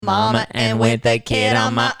Mama, and with the kid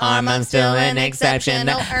on my arm, I'm still an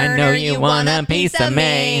exceptional earner. I know you want a piece of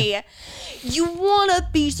me. You want a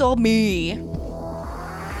piece of me.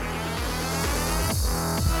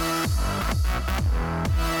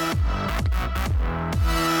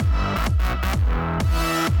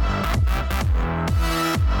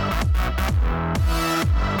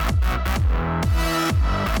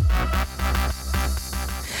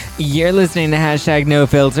 You're listening to Hashtag No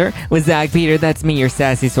Filter with Zach Peter. That's me, your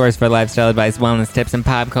sassy source for lifestyle advice, wellness tips, and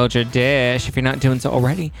pop culture dish. If you're not doing so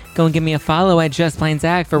already, go and give me a follow at Just Plain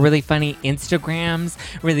Zach for really funny Instagrams,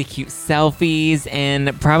 really cute selfies,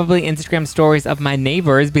 and probably Instagram stories of my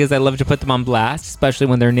neighbors because I love to put them on blast, especially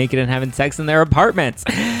when they're naked and having sex in their apartments.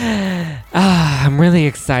 I'm really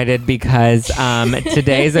excited because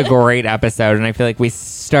today's a great episode, and I feel like we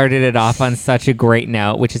started it off on such a great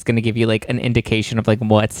note, which is going to give you like an indication of like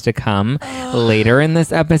what's to come later in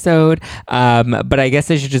this episode. But I guess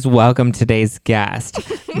I should just welcome today's guest,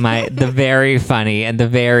 the very funny and the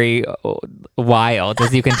very wild,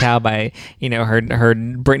 as you can tell by her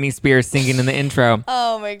Britney Spears singing in the intro.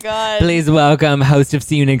 Oh my God! Please welcome host of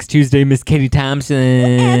See You Next Tuesday, Miss Katie Thompson.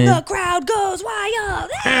 And the crowd goes wild.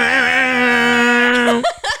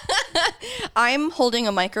 I'm holding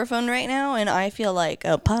a microphone right now, and I feel like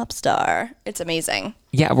a pop star. It's amazing.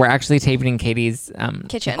 Yeah, we're actually taping in Katie's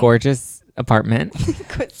kitchen. Gorgeous apartment.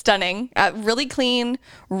 Stunning. Really clean,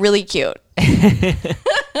 really cute.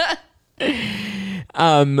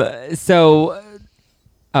 I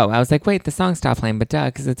was like, wait, the song stopped playing, but duh,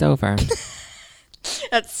 because it's over.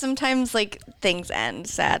 That's sometimes like things end,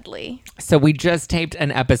 sadly. So we just taped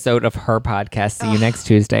an episode of her podcast, See You Next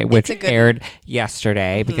Tuesday, which aired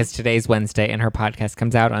yesterday because today's Wednesday and her podcast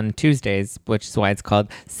comes out on Tuesdays, which is why it's called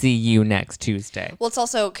See You Next Tuesday. Well, it's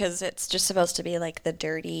also because it's just supposed to be like the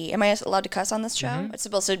dirty. Am I allowed to cuss on this show? Mm-hmm. It's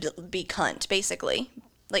supposed to be cunt, basically.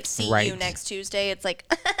 Like, see you next Tuesday. It's like,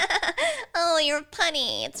 oh, you're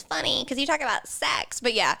punny. It's funny because you talk about sex.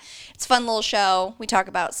 But yeah, it's a fun little show. We talk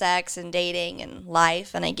about sex and dating and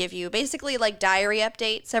life. And I give you basically like diary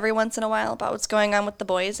updates every once in a while about what's going on with the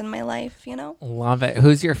boys in my life, Love it.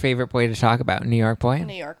 Who's your favorite boy to talk about? New York boy?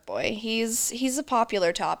 New York boy. He's a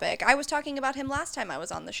popular topic. I was talking about him last time I was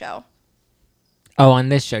on the show. Oh, on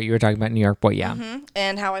this show you were talking about New York boy, yeah. Mm-hmm.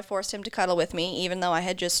 And how I forced him to cuddle with me even though I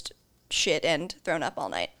had just shit and thrown up all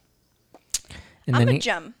night. And I'm then a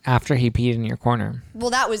gem. After he peed in your corner. Well,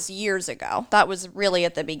 that was years ago. That was really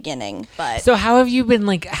at the beginning. But so how have you been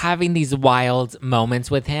like having these wild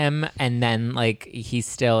moments with him and then like he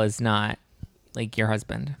still is not like your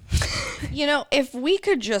husband? If we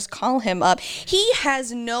could just call him up. He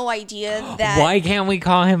has no idea that. Why can't we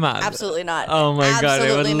call him up? Absolutely not. Oh my God.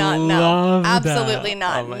 Absolutely not. No. Absolutely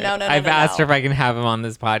not. Oh No. I've asked her if I can have him on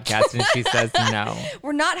this podcast and she says no.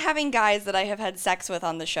 We're not having guys that I have had sex with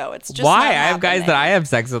on the show. It's just why? Not I have guys that I have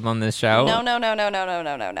sex with on this show. No.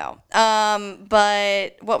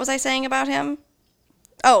 But what was I saying about him?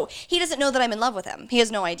 Oh, he doesn't know that I'm in love with him. He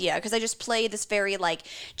has no idea because I just play this very like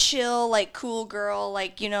chill, like cool girl,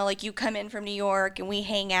 like, like you come in from New York and we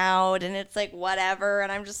hang out and it's like whatever.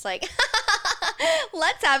 And I'm just like,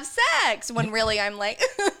 let's have sex. When really I'm like,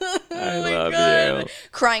 I love you.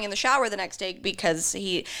 Crying in the shower the next day because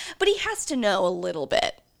but he has to know a little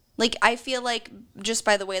bit. Like, I feel like just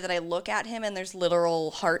by the way that I look at him and there's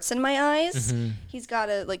literal hearts in my eyes, he's got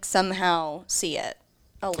to like somehow see it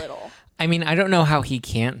a little. I mean, I don't know how he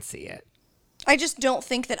can't see it. I just don't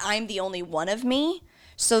think that I'm the only one of me.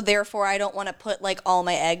 So therefore, I don't want to put like all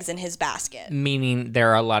my eggs in his basket. Meaning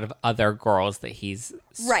there are a lot of other girls that he's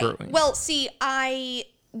screwing. Right. Well, see, I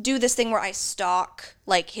do this thing where I stalk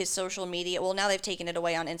like his social media. Well, now they've taken it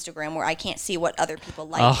away on Instagram where I can't see what other people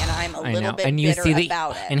like. And I'm a little bit bitter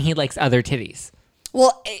about it. And he likes other titties.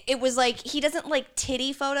 Well, it was like, he doesn't like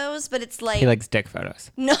titty photos, but it's like. He likes dick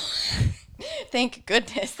photos. No. Thank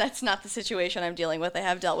goodness that's not the situation I'm dealing with. I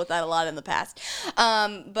have dealt with that a lot in the past.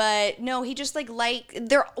 But no, he just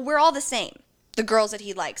we're all the same. The girls that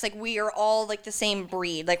he likes, like we are all like the same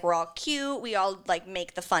breed. Like we're all cute. We all like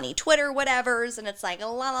make the funny Twitter whatevers, and it's like la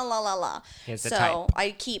la la la la. So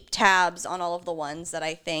I keep tabs on all of the ones that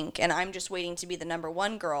I think, and I'm just waiting to be the number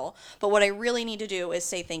one girl. But what I really need to do is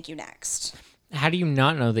say thank you next. How do you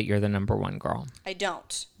not know that you're the number one girl? I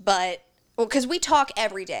don't, but. Well, because we talk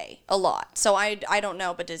every day a lot. So I don't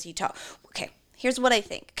know, but does he talk? Okay, here's what I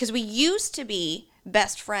think. Because we used to be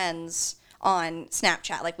best friends on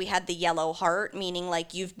Snapchat. Like we had the yellow heart, meaning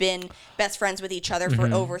like you've been best friends with each other for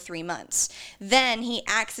over 3 months. Then he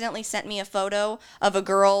accidentally sent me a photo of a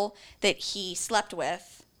girl that he slept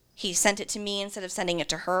with. he sent it to me instead of sending it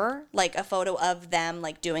to her, like a photo of them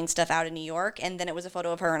like doing stuff out in New York, and then it was a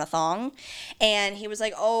photo of her in a thong. And he was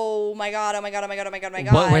like, oh my God, oh my God, oh my God, oh my God, oh my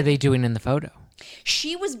God. What were they doing in the photo?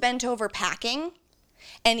 She was bent over packing,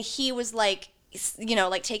 and he was like, you know,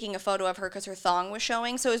 like taking a photo of her because her thong was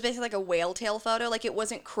showing. So it was basically like a whale tail photo. Like it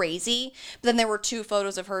wasn't crazy. But then there were 2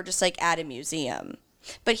 photos of her just like at a museum.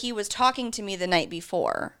 But he was talking to me the night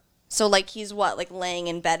before. So, like, he's like laying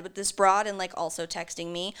in bed with this broad and, like, also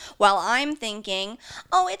texting me while I'm thinking,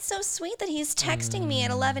 oh, it's so sweet that he's texting me at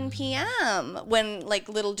 11 p.m. When, like,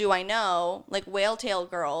 little do I know, like, Whale Tail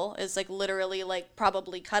Girl is, like, literally, like,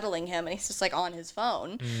 probably cuddling him and he's just, like, on his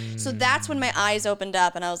phone. So that's when my eyes opened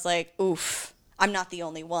up and I was like, oof, I'm not the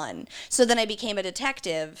only one. So then I became a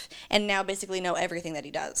detective and now basically know everything that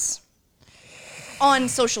he does on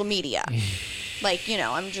social media. Like, you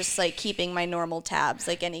know, I'm just, like, keeping my normal tabs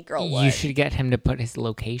like any girl would. You should get him to put his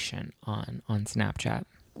location on Snapchat.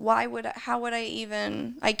 How would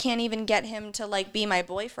I can't even get him to, like, be my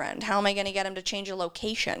boyfriend. How am I going to get him to change a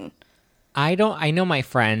location? I know my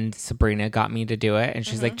friend Sabrina got me to do it, and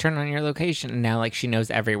she's like, turn on your location. And now, like, she knows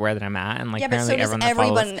everywhere that I'm at. And, like, Yeah, but so does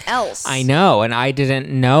everyone else. I know, and I didn't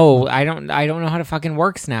know. I don't know how to fucking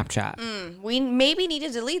work Snapchat. We maybe need to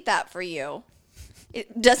delete that for you.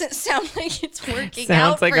 It doesn't sound like it's working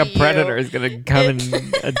out Sounds like for a you. predator is going to come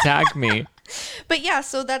and attack me. But yeah,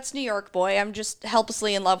 so that's New York boy. I'm just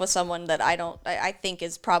helplessly in love with someone that I think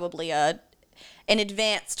is probably an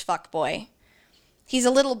advanced fuckboy. He's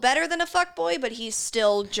a little better than a fuckboy, but he's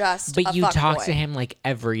still just a fuckboy. But you talk to him, like,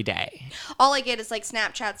 every day. All I get is, like,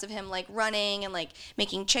 Snapchats of him, like, running and, like,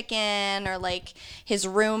 making chicken or, like, his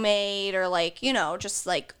roommate or, like, you know, just,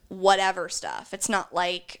 like, whatever stuff. It's not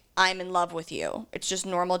like I'm in love with you. It's just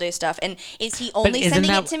normal day stuff. And is he only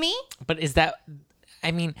sending it to me? But is that...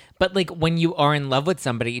 I mean, but like when you are in love with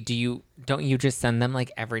somebody, don't you just send them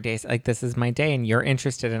like every day? Like, this is my day and you're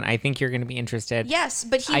interested and I think you're going to be interested. Yes,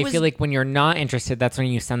 but I feel like when you're not interested, that's when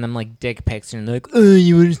you send them like dick pics and they're like, oh,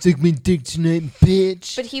 you want to suck my dick tonight,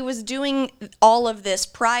 bitch? But he was doing all of this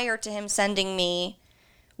prior to him sending me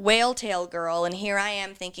Whale Tail Girl, and here I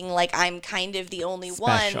am thinking like I'm kind of the only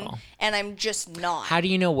Special. one, and I'm just not. How do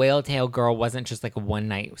you know Whale Tail Girl wasn't just like a one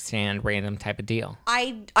night stand random type of deal?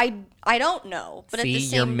 I don't know, but See, at the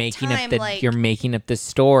same you're making time, you're making up the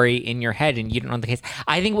story in your head, and you don't know the case.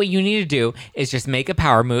 I think what you need to do is just make a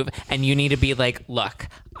power move, and you need to be like, look,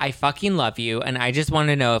 I fucking love you, and I just want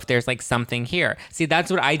to know if there's like something here. See, that's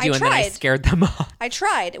what I do, and then I scared them off. I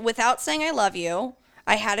tried without saying I love you.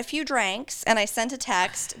 I had a few drinks and I sent a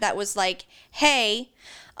text that was like, hey,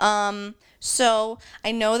 so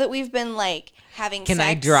I know that we've been like having sex. Can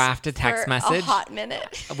I draft a text message? A hot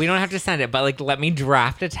minute. We don't have to send it, but like let me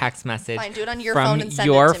draft a text message. Fine, do it on your phone and send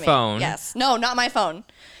it to me. Phone. Yes. No, not my phone.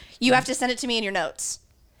 You have to send it to me in your notes.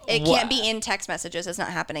 It can't be in text messages. It's not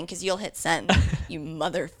happening because you'll hit send. You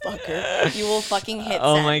motherfucker. You will fucking hit send.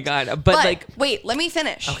 Oh my God. But like. Wait, let me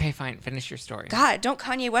finish. Okay, fine. Finish your story. God, don't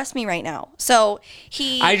Kanye West me right now. So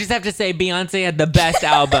I just have to say Beyonce had the best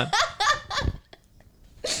album.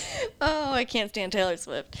 Oh, I can't stand Taylor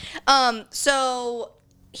Swift. So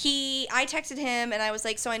I texted him and I was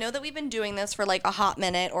like, so I know that we've been doing this for like a hot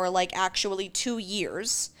minute or like actually 2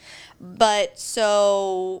 years, but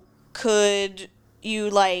so could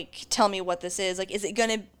you like tell me what this is? Like, is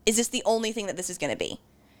this the only thing that this is gonna be?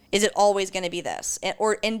 Is it always gonna be this?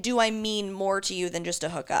 And do I mean more to you than just a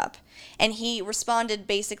hookup? And he responded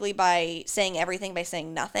basically by saying everything by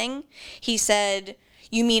saying nothing. He said,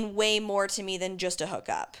 you mean way more to me than just a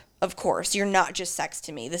hookup. Of course, you're not just sex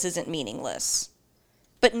to me. This isn't meaningless.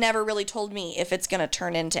 But never really told me if it's gonna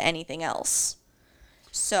turn into anything else.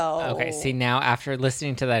 So okay, see now after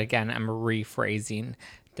listening to that again, I'm rephrasing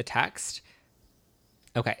the text.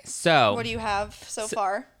 Okay, so what do you have so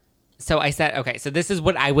far? So I said, okay, so this is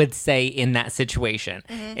what I would say in that situation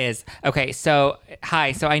is, okay, so,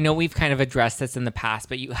 hi, so I know we've kind of addressed this in the past,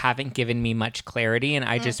 but you haven't given me much clarity, and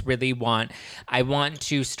I just really want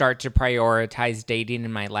to start to prioritize dating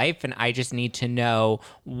in my life, and I just need to know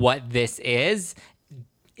what this is.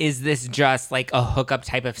 Is this just like a hookup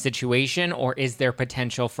type of situation, or is there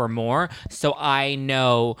potential for more? So I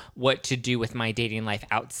know what to do with my dating life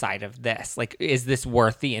outside of this. Like, is this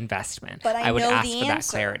worth the investment? But I would know ask the for that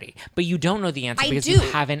answer. clarity. But you don't know the answer because do. you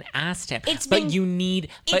haven't asked him. It's been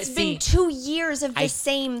 2 years of the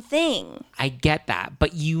same thing. I get that,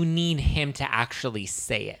 but you need him to actually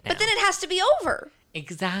say it now. But then it has to be over.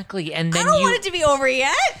 Exactly. And then I don't want it to be over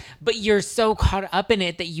yet. but you're so caught up in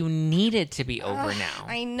it that you need it to be over now.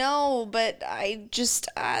 I know, but I just,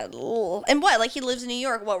 and what? Like, he lives in New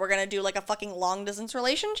York. What, we're going to do like a fucking long distance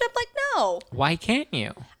relationship? Like, no. Why can't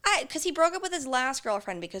you? Because he broke up with his last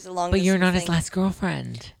girlfriend because of long But distance. you're not his thing. last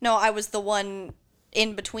girlfriend. No, I was the one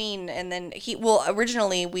in between. And then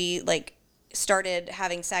originally we like started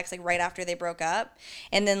having sex like right after they broke up,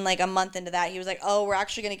 and then like a month into that he was like, oh, we're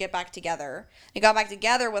actually gonna get back together. He got back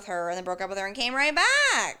together with her and then broke up with her and came right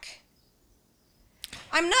back.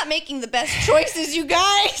 I'm not making the best choices, you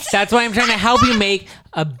guys. That's why I'm trying to help you make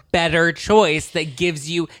a better choice that gives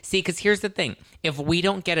you, see, because here's the thing, if we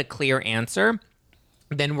don't get a clear answer,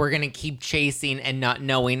 then we're going to keep chasing and not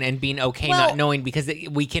knowing and being okay not knowing, because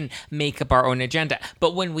we can make up our own agenda.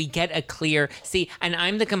 But when we get a clear, see, and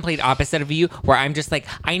I'm the complete opposite of you, where I'm just like,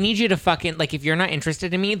 I need you to fucking, like, if you're not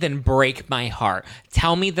interested in me, then break my heart.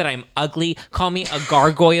 Tell me that I'm ugly. Call me a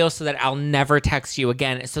gargoyle so that I'll never text you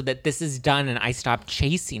again, so that this is done and I stop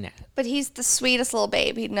chasing it. But he's the sweetest little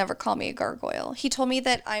babe. He'd never call me a gargoyle. He told me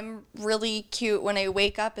that I'm really cute when I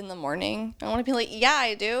wake up in the morning. I want to be like, yeah,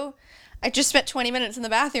 I do. I just spent 20 minutes in the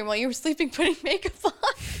bathroom while you were sleeping putting makeup on.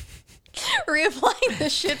 Reapplying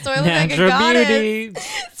the shit so I look Natural like a goddess. beauty.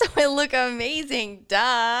 So I look amazing. Duh.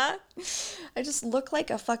 I just look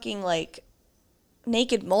like a fucking like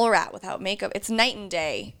naked mole rat without makeup. It's night and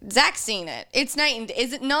day. Zach's seen it. It's night and day.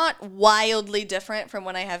 Is it not wildly different from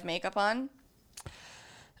when I have makeup on?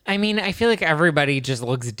 I mean, I feel like everybody just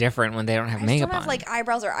looks different when they don't have I makeup don't have on. like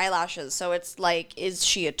eyebrows or eyelashes, so it's like, is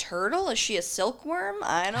she a turtle? Is she a silkworm?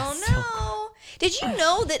 I don't know. Did you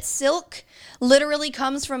know that silk literally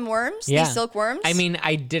comes from worms? Yeah. These silkworms? I mean,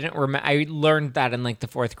 I didn't remember. I learned that in like the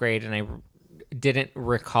 4th grade, and I didn't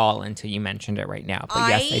recall until you mentioned it right now. But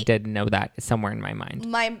yes, I did know that somewhere in my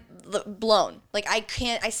mind. Blown. Like,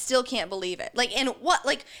 I still can't believe it. Like, and what,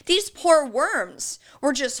 like, these poor worms,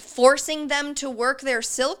 we're just forcing them to work their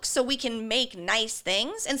silk so we can make nice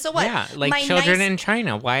things. And so what? Yeah, like children in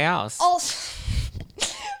China. Why else? Also,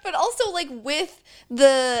 but also, like, with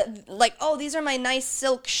the, like, oh, these are my nice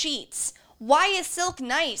silk sheets. Why is silk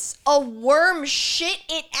nice? A worm shit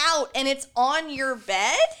it out and it's on your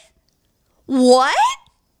bed? What?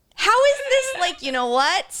 How is this, like, you know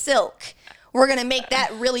what? Silk. We're going to make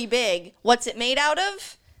that really big. What's it made out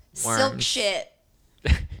of? Worms. Silk shit.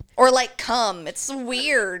 Or like cum. It's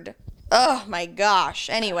weird. Oh my gosh.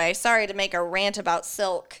 Anyway, sorry to make a rant about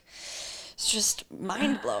silk. It's just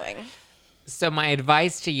mind-blowing. So my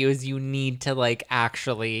advice to you is you need to like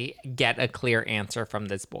actually get a clear answer from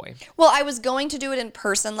this boy. Well, I was going to do it in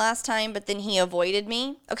person last time, but then he avoided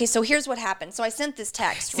me. Okay, so here's what happened. So I sent this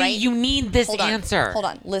text, See, right? you need this Hold answer.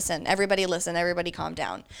 on. Listen. Everybody calm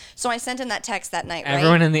down. So I sent him that text that night, right?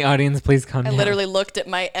 Everyone in the audience, please calm down. I literally looked at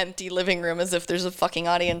my empty living room as if there's a fucking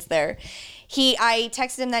audience there. I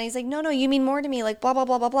texted him that, and he's like, no, you mean more to me, like blah, blah,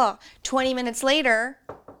 blah, blah, blah. 20 minutes later,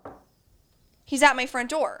 he's at my front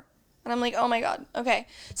door. And I'm like, oh my God, okay.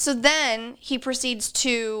 So then he proceeds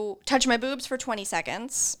to touch my boobs for 20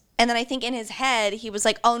 seconds. And then I think in his head, he was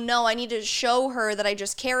like, oh no, I need to show her that I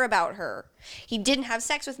just care about her. He didn't have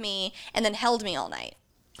sex with me and then held me all night.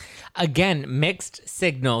 Again, mixed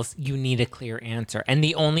signals, you need a clear answer. And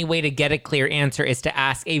the only way to get a clear answer is to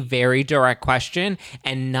ask a very direct question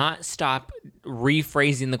and not stop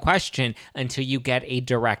rephrasing the question until you get a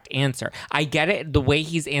direct answer. I get it. The way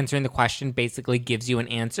he's answering the question basically gives you an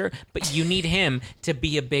answer, but you need him to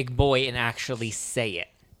be a big boy and actually say it.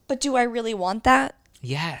 But do I really want that?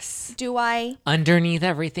 Yes. Do I? Underneath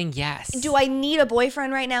everything, yes. Do I need a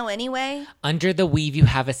boyfriend right now anyway? Under the weave, you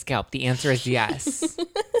have a scalp. The answer is yes.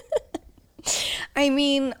 I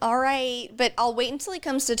mean, all right, but I'll wait until he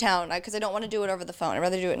comes to town because I don't want to do it over the phone. I'd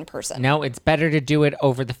rather do it in person. No, it's better to do it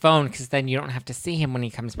over the phone because then you don't have to see him when he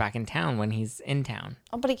comes back in town, when he's in town.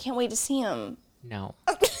 Oh, but I can't wait to see him. No.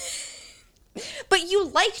 But you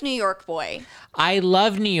like New York Boy. I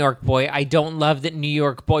love New York Boy. I don't love that New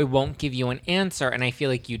York Boy won't give you an answer, and I feel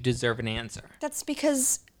like you deserve an answer. That's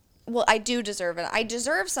because, well, I do deserve it. I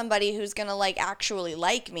deserve somebody who's going to, like, actually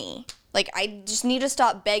like me. Like, I just need to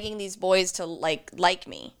stop begging these boys to, like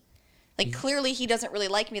me. Like, clearly he doesn't really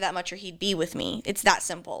like me that much or he'd be with me. It's that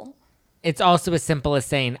simple. It's also as simple as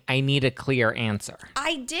saying, I need a clear answer.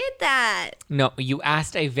 I did that. No, you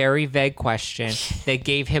asked a very vague question that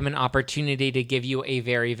gave him an opportunity to give you a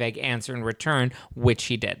very vague answer in return, which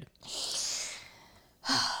he did.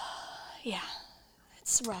 Yeah.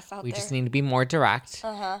 It's rough out We there. just need to be more direct.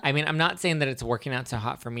 Uh-huh. I mean, I'm not saying that it's working out so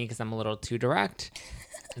hot for me because I'm a little too direct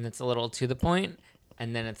and it's a little to the point.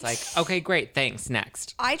 And then it's like, okay, great, thanks,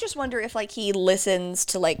 next. I just wonder if like he listens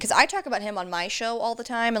to like, because I talk about him on my show all the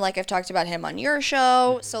time, and like I've talked about him on your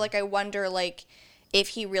show. So like I wonder like if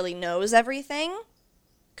he really knows everything.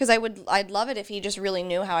 Because I'd love it if he just really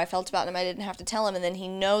knew how I felt about him. I didn't have to tell him, and then he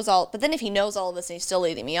knows all. But then if he knows all of this and he's still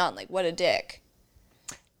leading me on, like what a dick.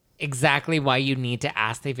 Exactly why you need to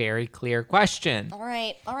ask a very clear question. All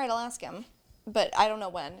right, I'll ask him, but I don't know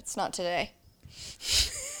when. It's not today.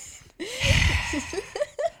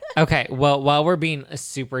 Okay, well, while we're being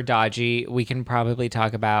super dodgy, we can probably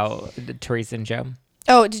talk about Teresa and Joe.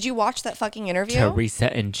 Oh, did you watch that fucking interview?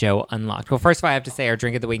 Teresa and Joe Unlocked. Well, first of all, I have to say our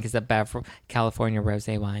drink of the week is a Bev California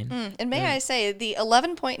Rosé wine. And may I say, the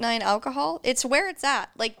 11.9 alcohol, it's where it's at.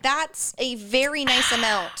 Like, that's a very nice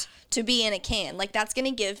amount to be in a can. Like, that's going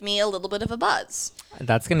to give me a little bit of a buzz.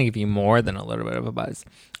 That's going to give you more than a little bit of a buzz.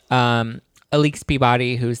 Alix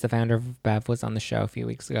Peabody, who's the founder of Bev, was on the show a few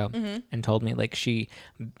weeks ago and told me, like, she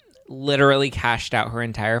literally cashed out her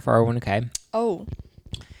entire 401k. Oh.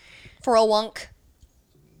 For a wonk.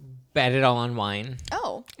 Bet it all on wine.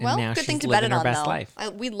 Oh, well, now good thing she's to bet living it her on, best though. life.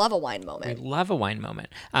 We love a wine moment. We love a wine moment.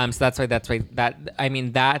 So that's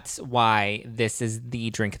why this is the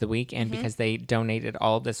drink of the week, and because they donated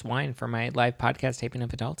all of this wine for my live podcast taping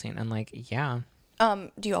of Adulting. I'm like, yeah.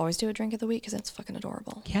 Do you always do a drink of the week? Because that's fucking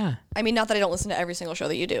adorable. Yeah. I mean, not that I don't listen to every single show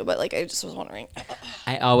that you do, but like I just was wondering.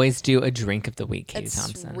 I always do a drink of the week, Katie It's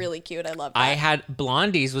Thompson. really cute. I love that. I had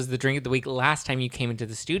Blondies was the drink of the week last time you came into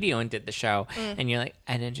the studio and did the show, and you're like,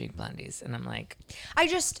 I didn't drink Blondies, and I'm like,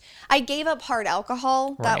 I gave up hard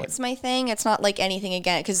alcohol. That Right. was my thing. It's not like anything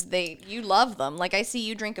again because you love them. Like I see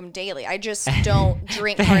you drink them daily. I just don't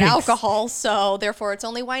drink hard Thanks. alcohol, so therefore it's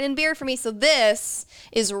only wine and beer for me. So this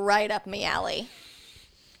is right up my alley.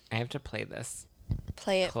 I have to play this.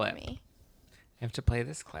 Play it Clip. for me. I have to play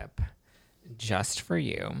this clip just for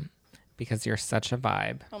you because you're such a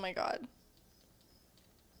vibe. Oh my god.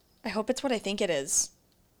 I hope it's what I think it is.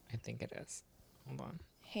 I think it is. Hold on.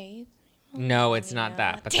 Hey. No, it's not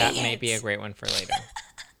that, but Dang that may be a it. great one for later.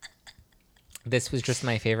 This was just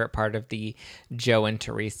my favorite part of the Joe and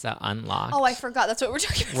Teresa Unlocked. Oh, I forgot. That's what we're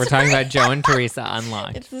talking about. We're talking about Joe and Teresa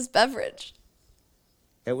Unlocked. It's this beverage.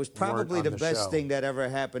 It was probably on the the best show. thing that ever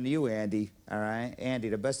happened to you, Andy. All right? Andy,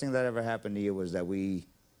 the best thing that ever happened to you was that we,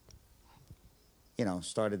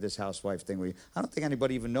 started this housewife thing. I don't think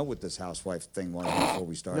anybody even know what this housewife thing was before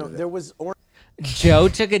we started No, it. there was Joe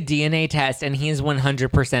took a DNA test and he's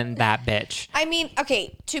 100% that bitch. I mean,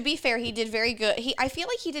 okay, to be fair, he did very good. I feel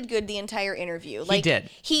like he did good the entire interview. Like, did.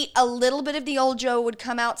 A little bit of the old Joe would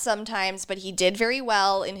come out sometimes, but he did very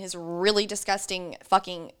well in his really disgusting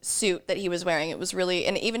fucking suit that he was wearing. It was really,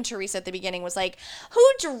 and even Teresa at the beginning was like, "Who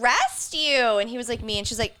dressed you?" And he was like, "Me." And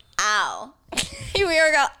she's like, "Ow." We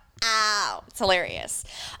were go, "Ow." It's hilarious.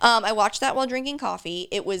 I watched that while drinking coffee.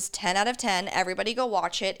 It was 10 out of 10. Everybody go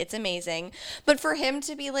watch it. It's amazing. But for him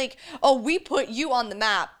to be like, "Oh, we put you on the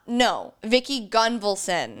map." No. Vicky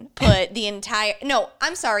Gunvalson put the entire... No,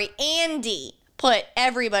 I'm sorry. Andy put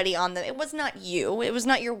everybody on the... It was not you. It was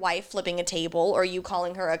not your wife flipping a table or you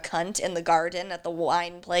calling her a cunt in the garden at the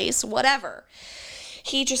wine place. Whatever.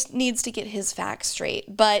 He just needs to get his facts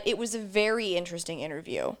straight. But it was a very interesting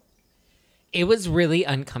interview. It was really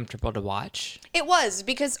uncomfortable to watch. It was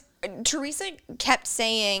because Teresa kept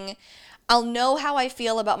saying, "I'll know how I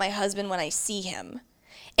feel about my husband when I see him."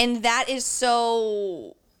 And that is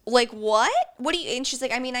so, like, what? What do you, and she's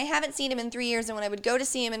like, I mean, I haven't seen him in 3 years, and when I would go to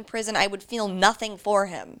see him in prison, I would feel nothing for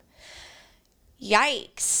him.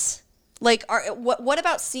 Yikes. Like, what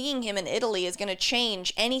about seeing him in Italy is going to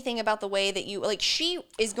change anything about the way that you, like, she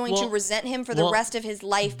is going to resent him for the rest of his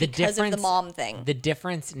life because of the mom thing. The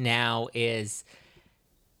difference now is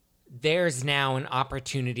there's now an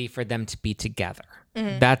opportunity for them to be together.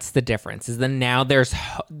 That's the difference. Is that now there's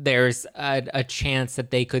a chance that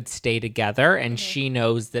they could stay together, and she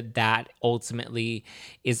knows that ultimately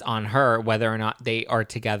is on her, whether or not they are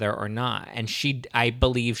together or not. And I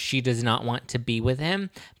believe she does not want to be with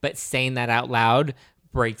him, but saying that out loud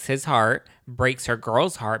breaks his heart, breaks her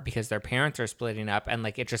girl's heart because their parents are splitting up, and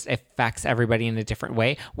like it just affects everybody in a different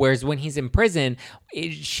way. Whereas when he's in prison,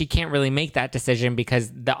 she can't really make that decision because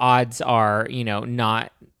the odds are,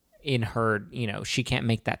 not in her, she can't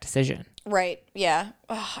make that decision. Right. Yeah.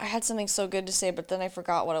 Ugh, I had something so good to say, but then I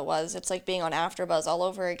forgot what it was. It's like being on AfterBuzz all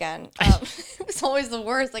over again. It was always the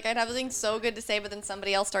worst. Like I'd have something so good to say, but then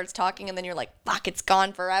somebody else starts talking, and then you're like, "Fuck, it's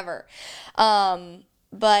gone forever."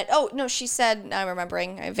 But oh no, she said. I'm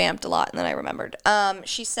remembering. I vamped a lot, and then I remembered.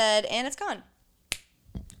 She said, "And it's gone."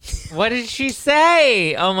 What did she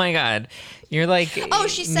say? Oh my God. You're like Oh,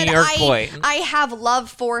 she said, New York boy. I have love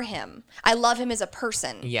for him. I love him as a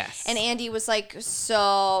person. Yes. And Andy was like,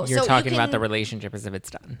 so... You're so talking you about the can- relationship as if it's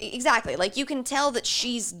done. Exactly. Like, you can tell that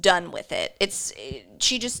she's done with it.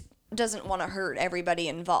 She just doesn't want to hurt everybody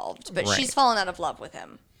involved. But Right. she's fallen out of love with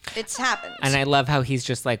him. It's happened. And I love how he's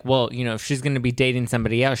just like, well, you know, if she's going to be dating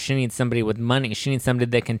somebody else, she needs somebody with money. She needs somebody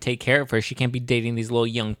that can take care of her. She can't be dating these little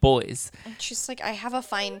young boys. And she's like, I have a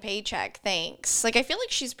fine paycheck, thanks. Like, I feel like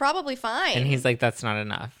she's probably fine. And he's like, that's not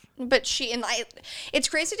enough. But it's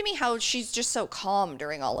crazy to me how she's just so calm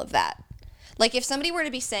during all of that. Like, if somebody were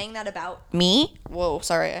to be saying that about me, whoa,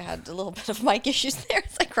 sorry, I had a little bit of mic issues there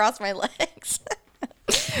as I crossed my legs.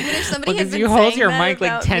 But if somebody Well, had 'cause been you hold saying your that mic, like,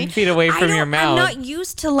 about 10 me- feet away from I your don't- mouth. I'm not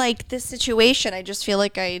used to like this situation. I just feel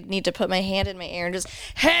like I need to put my hand in my ear and just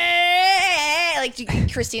hey, like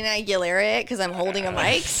Christina Aguilera, because I'm holding a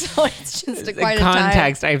mic. So it's just quite a time.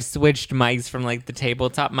 Context, I've switched mics from like the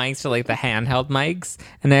tabletop mics to like the handheld mics.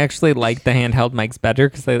 And I actually like the handheld mics better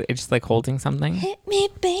because it's just like holding something. Hit me,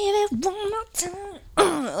 baby, one more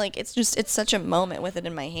time. Like it's such a moment with it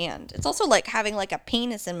in my hand. It's also like having like a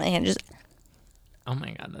penis in my hand. Just Oh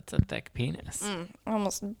my God, that's a thick penis. I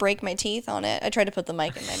almost break my teeth on it. I tried to put the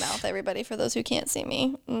mic in my mouth, everybody, for those who can't see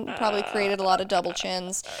me. Probably created a lot of double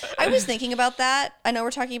chins. I was thinking about that. I know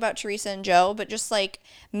we're talking about Teresa and Joe, but just like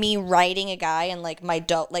me riding a guy and like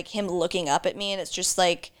like him looking up at me, and it's just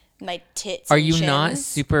like my tits. Are and you not chins.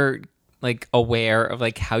 super like aware of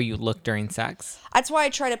like how you look during sex? That's why I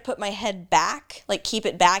try to put my head back, like keep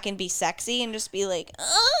it back and be sexy and just be like,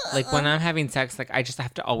 Like when I'm having sex, like I just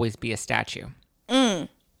have to always be a statue.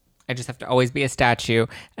 I just have to always be a statue,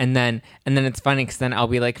 and then it's funny because then I'll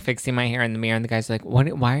be like fixing my hair in the mirror, and the guy's like, "What?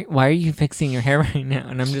 Why are you fixing your hair right now?"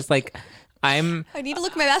 And I'm just like, I need to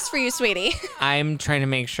look my best for you, sweetie. I'm trying to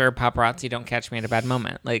make sure paparazzi don't catch me at a bad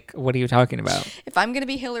moment. Like, what are you talking about? If I'm going to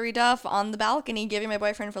be Hillary Duff on the balcony giving my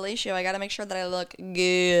boyfriend fellatio, I got to make sure that I look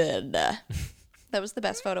good. That was the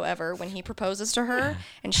best photo ever when he proposes to her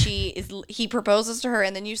and he proposes to her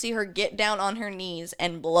and then you see her get down on her knees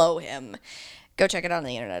and blow him. Go check it out on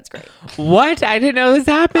the internet. It's great. What? I didn't know this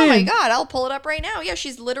happened. Oh my God, I'll pull it up right now. Yeah,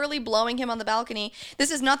 she's literally blowing him on the balcony. This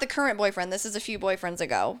is not the current boyfriend. This is a few boyfriends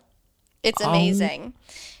ago. It's amazing.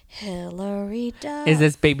 Hillary Duff. Is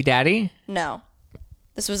this baby daddy? No.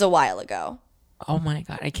 This was a while ago. Oh my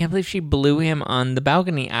God, I can't believe she blew him on the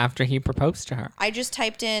balcony after he proposed to her. I just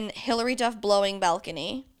typed in Hillary Duff blowing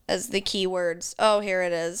balcony as the keywords. Oh, here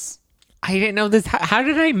it is. I didn't know this. How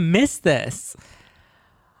did I miss this?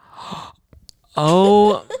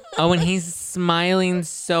 Oh, and he's smiling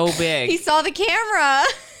so big. He saw the camera.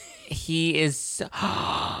 He is so...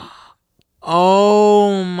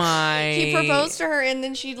 Oh my. He proposed to her and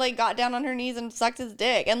then she like got down on her knees and sucked his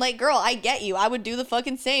dick. And like, girl, I get you. I would do the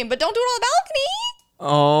fucking same, but don't do it on the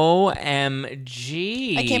balcony.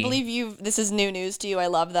 OMG. I can't believe this is new news to you. I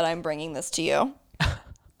love that I'm bringing this to you.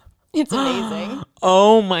 It's amazing.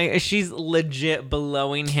 Oh my, she's legit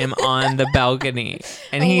blowing him on the balcony.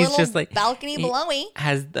 And A he's little just like balcony he blowy.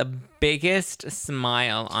 has the biggest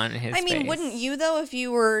smile on his face. I mean, wouldn't you though if you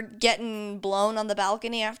were getting blown on the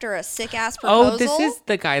balcony after a sick ass proposal? Oh, this is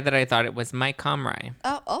the guy that I thought it was, Mike Comrie.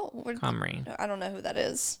 Comrie. I don't know who that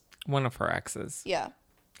is. One of her exes. Yeah.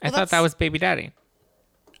 I thought that was baby daddy.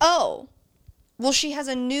 Oh. Well, she has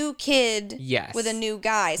a new kid Yes. with a new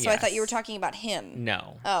guy, so I thought you were Yes. talking about him.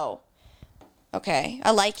 No. Oh. Okay. I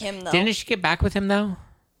like him, though. Didn't she get back with him though?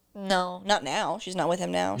 No, not now. She's not with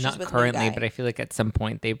him now. She's Not with currently, a new guy. but I feel like at some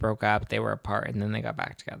point they broke up, they were apart, and then they got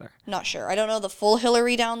back together. Not sure. I don't know the full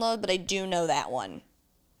Hillary download, but I do know that one.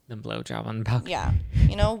 The blowjob on the balcony. Yeah.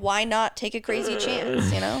 You know, why not take a crazy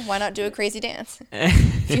chance? You know, why not do a crazy dance?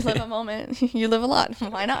 If you live a moment, you live a lot.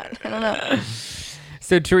 Why not? I don't know.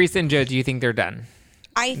 So Teresa and Joe, do you think they're done?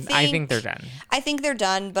 I think they're done. I think they're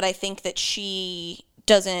done, but I think that she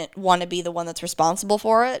doesn't want to be the one that's responsible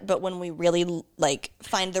for it. But when we really like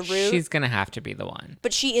find the root, She's gonna have to be the one.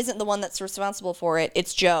 but she isn't the one that's responsible for it.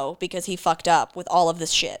 It's Joe because he fucked up with all of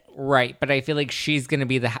this shit. Right, but I feel like she's gonna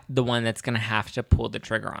be the one that's gonna have to pull the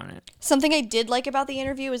trigger on it. Something I did like about the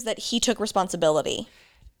interview is that he took responsibility.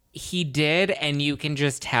 He did, and you can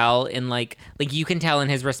just tell in like you can tell in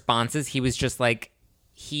his responses, he was just like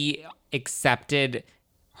he accepted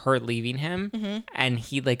her leaving him, and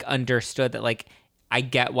he like understood that like I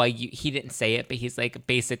get why he didn't say it, but he's like,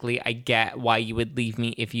 basically, I get why you would leave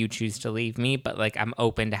me if you choose to leave me, but like I'm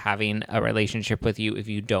open to having a relationship with you if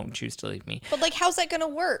you don't choose to leave me. But like, how's that gonna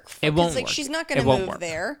work? It won't like work. she's not gonna It won't move work.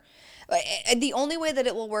 there. The only way that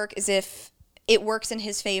it will work is if it works in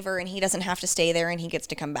his favor and he doesn't have to stay there and he gets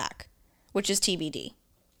to come back, which is TBD.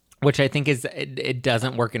 Which I think it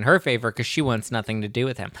doesn't work in her favor because she wants nothing to do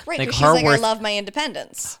with him. Right, because she's like, I love my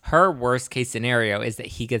independence. Her worst case scenario is that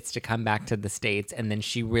he gets to come back to the States and then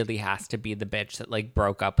she really has to be the bitch that like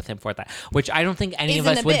broke up with him for that. Which I don't think any of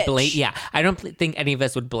us would blame. Yeah, I don't think any of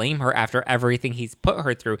us would blame her after everything he's put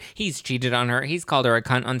her through. He's cheated on her. He's called her a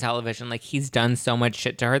cunt on television. Like he's done so much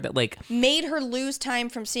shit to her that like made her lose time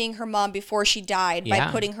from seeing her mom before she died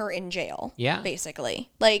by putting her in jail. Yeah,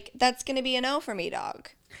 basically, like that's gonna be a no for me, dog.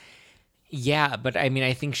 Yeah, but I mean,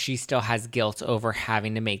 I think she still has guilt over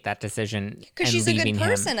having to make that decision. Because she's a good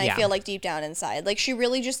person, I feel like deep down inside. Like she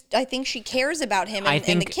really just, I think she cares about him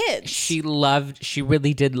and the kids. She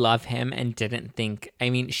really did love him and didn't think, I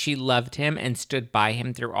mean, she loved him and stood by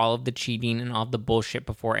him through all of the cheating and all the bullshit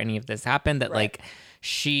before any of this happened. That like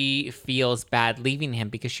she feels bad leaving him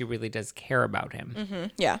because she really does care about him. Mm-hmm.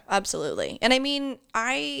 Yeah, absolutely. And I mean,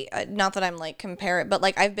 not that I'm like compare it, but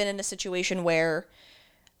like I've been in a situation where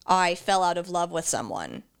I fell out of love with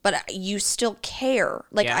someone, but you still care.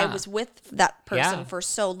 Like I was with that person for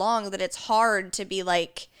so long that it's hard to be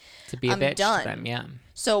like, to be a bitch to them, yeah.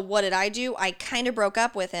 So what did I do? I kind of broke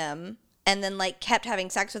up with him and then like kept having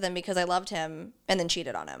sex with him because I loved him and then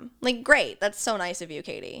cheated on him. Like, great. That's so nice of you,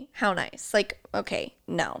 Katie. How nice. Like, okay,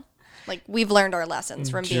 no. Like we've learned our lessons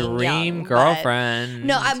from being young. Dream girlfriend.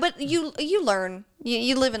 But you learn.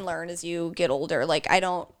 You live and learn as you get older. Like I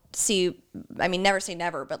don't never say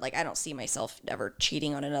never, but like I don't see myself ever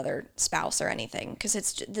cheating on another spouse or anything because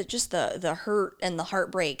it's just the hurt and the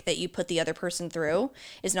heartbreak that you put the other person through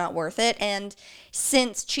is not worth it. And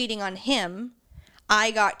since cheating on him,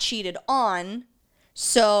 I got cheated on,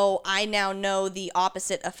 so I now know the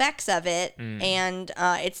opposite effects of it, and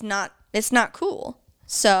it's not cool.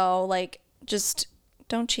 So like, just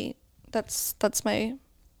don't cheat. That's my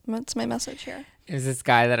message here. Is this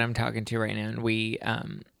guy that I'm talking to right now, and we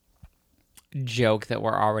joke that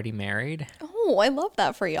we're already married. Oh, I love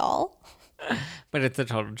that for y'all. But it's a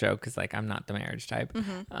total joke because, like, I'm not the marriage type.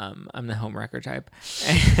 I'm the homewrecker type.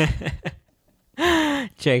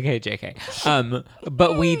 JK.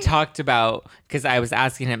 But we talked about, because I was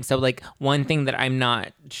asking him, so, like, one thing that I'm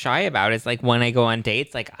not shy about is, like, when I go on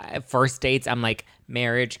dates, like, first dates, I'm like,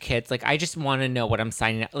 marriage, kids, like I just want to know what I'm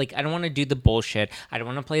signing up. Like I don't want to do the bullshit. I don't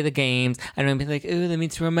want to play the games. I don't want to be like, ooh, let me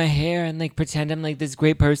twirl my hair and like pretend I'm like this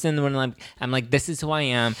great person. When I'm like, this is who I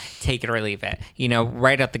am. Take it or leave it. You know,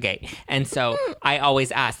 right out the gate. And so I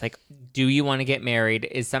always ask, like, do you want to get married?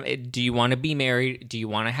 Do you want to be married? Do you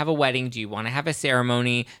want to have a wedding? Do you want to have a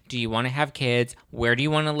ceremony? Do you want to have kids? Where do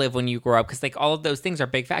you want to live when you grow up? Because like all of those things are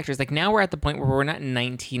big factors. Like now we're at the point where we're not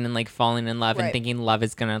 19 and like falling in love and thinking love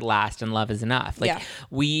is going to last and love is enough. Like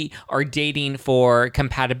we are dating for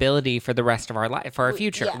compatibility for the rest of our life, for our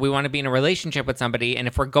future. We want to be in a relationship with somebody. And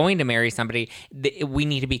if we're going to marry somebody, we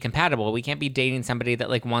need to be compatible. We can't be dating somebody that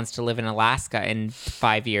like wants to live in Alaska in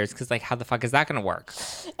 5 years. Because like how the fuck is that going to work?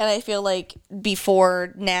 And I feel like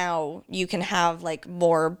before now you can have like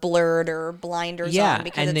more blurred or blinders on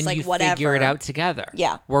because and it's then like you whatever. Figure it out together.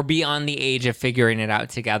 Yeah. We're beyond the age of figuring it out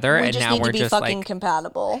together. We and just now need we're to be just fucking like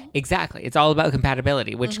compatible. Exactly. It's all about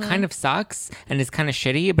compatibility, which kind of sucks and is kind of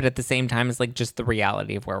shitty, but at the same time is like just the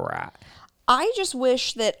reality of where we're at. I just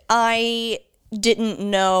wish that I didn't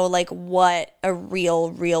know like what a real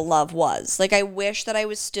love was. Like I wish that I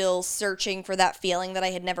was still searching for that feeling that I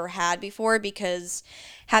had never had before, because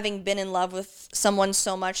having been in love with someone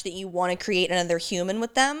so much that you want to create another human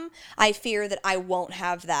with them, I fear that I won't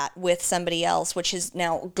have that with somebody else, which has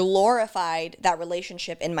now glorified that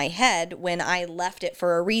relationship in my head when I left it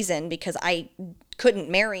for a reason, because I couldn't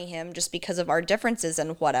marry him just because of our differences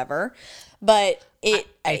and whatever. But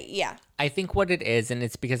I think what it is, and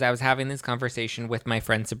it's because I was having this conversation with my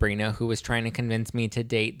friend Sabrina, who was trying to convince me to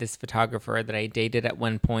date this photographer that I dated at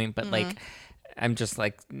one point, but like I'm just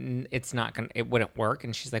like, it wouldn't work.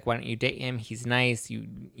 And she's like, why don't you date him? He's nice.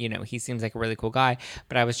 You know, he seems like a really cool guy.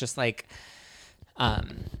 But I was just like,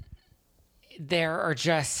 there are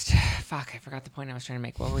just, fuck, I forgot the point I was trying to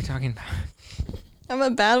make. What were we talking about? I'm a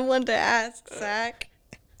bad one to ask, Zach.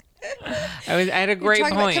 I had a great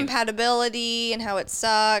point. About compatibility and how it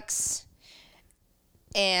sucks.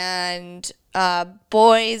 And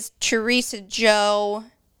boys, Teresa Joe.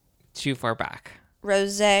 Too far back.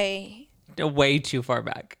 Rose. Way too far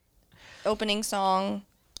back. Opening song.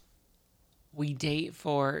 We date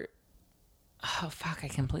for... Oh, fuck. I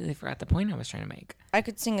completely forgot the point I was trying to make. I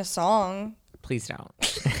could sing a song. Please don't.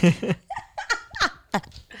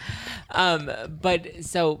 But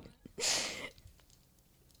so...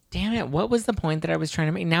 Damn it. What was the point that I was trying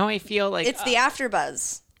to make? Now I feel like... It's the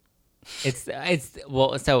afterbuzz.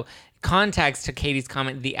 Well, so context to Katie's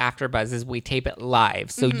comment, the AfterBuzz is we tape it live.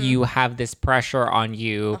 So you have this pressure on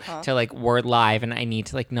you to like, we're live and I need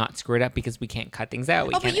to like not screw it up because we can't cut things out.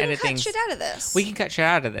 We can't but you edit can cut things. shit out of this. We can cut shit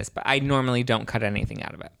out of this, but I normally don't cut anything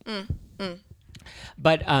out of it.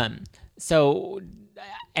 But so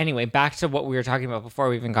anyway, back to what we were talking about before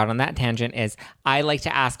we even got on that tangent is I like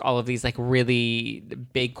to ask all of these like really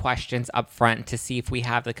big questions up front to see if we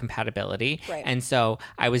have the compatibility. Right. And so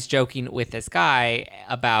I was joking with this guy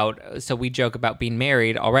so we joke about being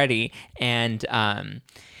married already. And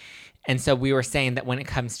so we were saying that when it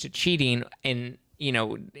comes to cheating in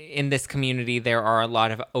this community, there are a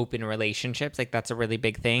lot of open relationships. Like that's a really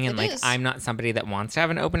big thing. And like, I'm not somebody that wants to have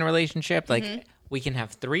an open relationship. Like we can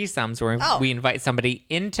have threesomes where we invite somebody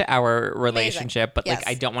into our relationship, but like,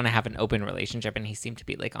 I don't want to have an open relationship. And he seemed to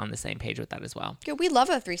be like on the same page with that as well. Yeah, we love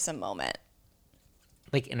a threesome moment.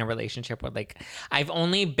 Like in a relationship where like, I've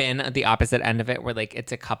only been at the opposite end of it where like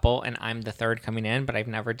it's a couple and I'm the third coming in, but I've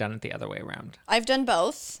never done it the other way around. I've done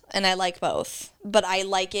both and I like both, but I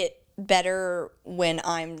like it better when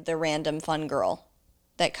I'm the random fun girl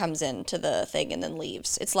that comes into the thing and then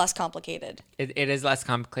leaves. It's less complicated. It is less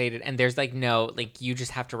complicated. And there's like, no, like you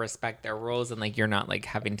just have to respect their rules and like, you're not like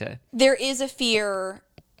having to. There is a fear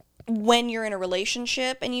when you're in a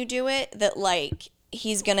relationship and you do it that like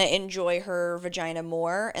he's going to enjoy her vagina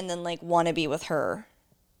more and then like want to be with her.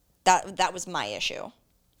 That was my issue.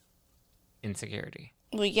 Insecurity.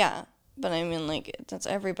 Well, yeah. But I mean, like, that's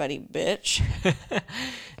everybody, bitch.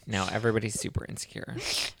 No, everybody's super insecure.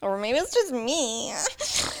 Or maybe it's just me.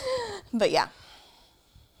 But yeah.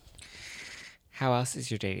 How else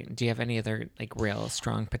is your dating? Do you have any other, like, real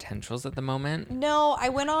strong potentials at the moment? No, I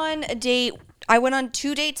went on a date. I went on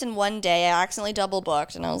 2 dates in one day. I accidentally double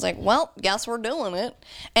booked. And I was like, well, guess we're doing it.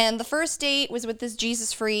 And the first date was with this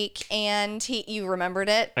Jesus freak. And you remembered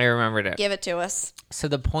it? I remembered it. Give it to us. So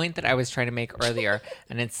the point that I was trying to make earlier,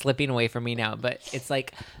 and it's slipping away from me now, but it's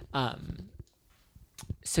like,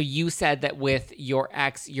 so you said that with your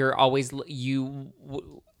ex, you're always, you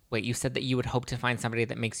said that you would hope to find somebody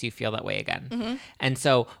that makes you feel that way again. Mm-hmm. And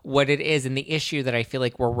so what it is, and the issue that I feel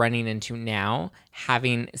like we're running into now,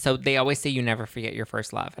 so they always say you never forget your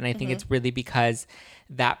first love. And I think it's really because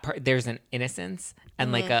there's an innocence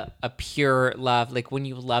and like a pure love. Like when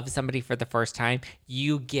you love somebody for the first time,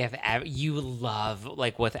 you love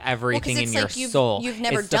like with everything in your soul. You've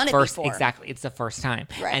never done it before. Exactly. It's the first time.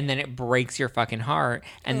 Right. And then it breaks your fucking heart.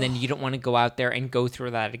 And then you don't want to go out there and go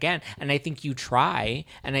through that again. And I think you try,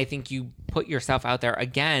 and I think you put yourself out there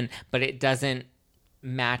again, but it doesn't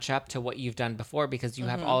match up to what you've done before because you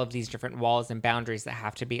have all of these different walls and boundaries that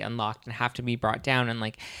have to be unlocked and have to be brought down,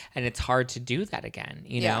 and it's hard to do that again,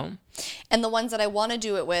 you know? And the ones that I want to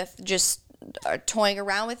do it with just are toying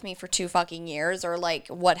around with me for 2 fucking years or like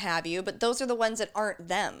what have you, but those are the ones that aren't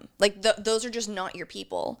them. Like those are just not your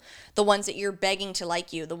people. The ones that you're begging to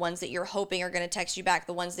like you, the ones that you're hoping are going to text you back,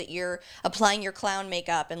 the ones that you're applying your clown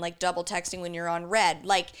makeup and like double texting when you're on red.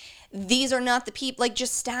 Like these are not the people. Like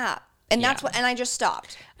just stop. And that's what, and I just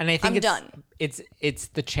stopped. And I think I'm done. It's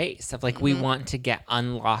the chase of like, we want to get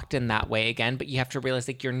unlocked in that way again, but you have to realize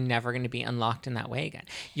like you're never going to be unlocked in that way again.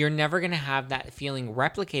 You're never going to have that feeling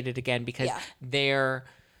replicated again because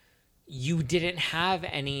you didn't have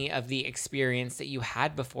any of the experience that you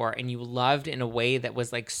had before, and you loved in a way that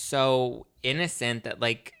was like so innocent that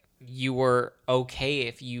like you were okay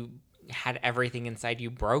if you had everything inside you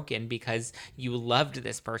broken because you loved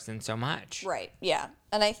this person so much. Right. Yeah.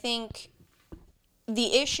 And I think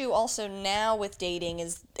the issue also now with dating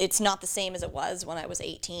is it's not the same as it was when I was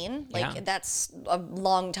 18. Like that's a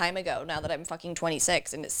long time ago now that I'm fucking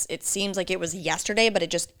 26, and it seems like it was yesterday, but it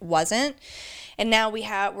just wasn't. And now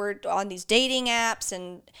we're on these dating apps,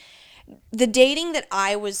 and the dating that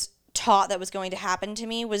I was taught that was going to happen to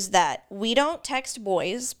me was that we don't text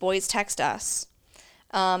boys text us.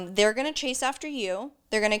 They're going to chase after you.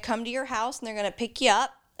 They're going to come to your house and they're going to pick you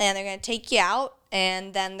up and they're going to take you out,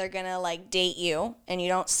 and then they're going to like date you, and you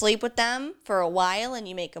don't sleep with them for a while and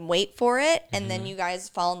you make them wait for it. And then you guys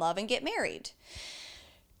fall in love and get married.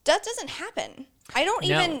 That doesn't happen. Guys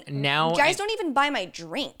don't even buy my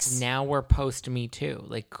drinks. Now we're post Me Too.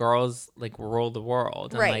 Like girls like rule the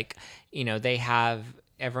world. And right. like, they have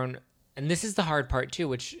everyone. And this is the hard part too,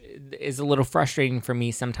 which is a little frustrating for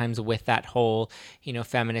me sometimes with that whole,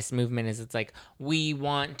 feminist movement is it's like, we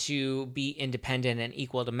want to be independent and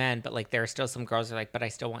equal to men, but like there are still some girls that are like, but I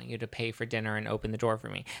still want you to pay for dinner and open the door for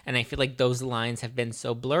me. And I feel like those lines have been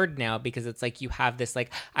so blurred now because it's like you have this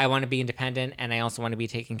like, I want to be independent and I also want to be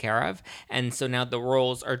taken care of. And so now the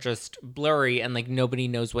roles are just blurry and like nobody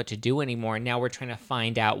knows what to do anymore. Now we're trying to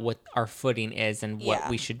find out what our footing is and what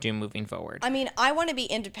we should do moving forward. I mean, I want to be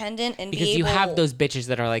independent and because you have those bitches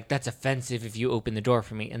that are like, that's offensive if you open the door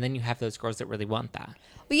for me. And then you have those girls that really want that.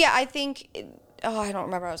 But yeah, I think... I don't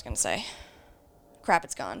remember what I was going to say. Crap,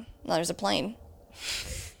 it's gone. No, there's a plane.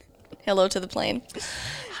 Hello to the plane.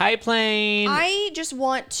 Hi, plane. I just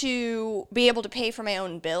want to be able to pay for my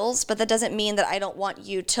own bills, but that doesn't mean that I don't want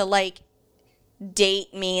you to, like,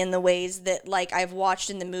 date me in the ways that, like, I've watched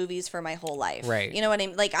in the movies for my whole life. Right. You know what I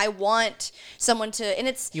mean? Like, I want someone to, and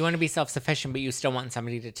it's... You want to be self-sufficient, but you still want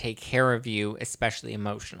somebody to take care of you, especially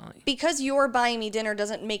emotionally. Because you're buying me dinner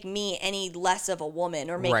doesn't make me any less of a woman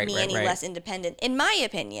or make me any less independent, in my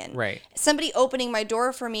opinion. Right. Somebody opening my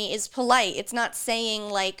door for me is polite. It's not saying,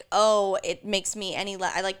 like, oh, it makes me any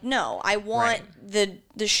less... no. I want the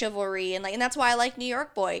chivalry, and that's why I like New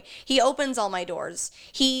York Boy. He opens all my doors.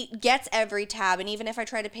 He gets every tab. And even if I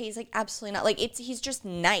try to pay, he's like, absolutely not. Like, he's just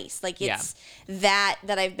nice. Like, it's that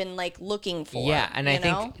I've been, like, looking for. Yeah, and I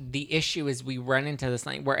think the issue is we run into this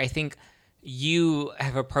line where I think you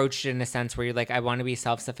have approached it in a sense where you're like, I want to be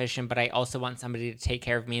self-sufficient, but I also want somebody to take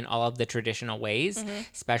care of me in all of the traditional ways,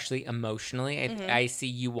 especially emotionally. I see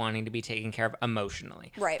you wanting to be taken care of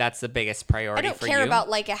emotionally. Right. That's the biggest priority for you. I don't care about,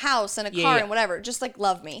 like, a house and a car and whatever. Just, like,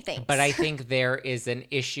 love me. Thanks. But I think there is an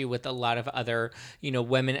issue with a lot of other,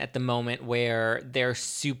 women at the moment where they're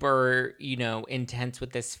super, intense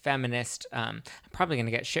with this feminist, I'm probably going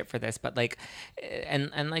to get shit for this, but, like,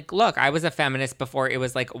 and like, look, I was a feminist before it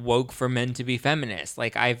was, like, woke for men to be feminist.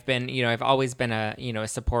 Like, I've been, I've always been a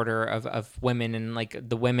supporter of women, and like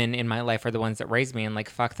the women in my life are the ones that raised me, and like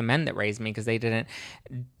fuck the men that raised me because they didn't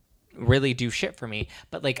really do shit for me.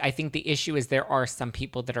 But like, I think the issue is there are some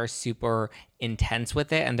people that are super intense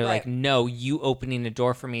with it, and they're like, no, you opening the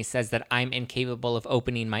door for me says that I'm incapable of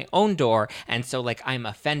opening my own door, and so like I'm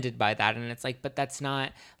offended by that. And it's like, but that's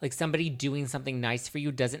not like, somebody doing something nice for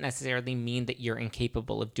you doesn't necessarily mean that you're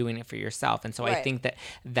incapable of doing it for yourself. And so I think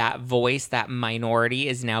that voice, that minority,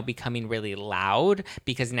 is now becoming really loud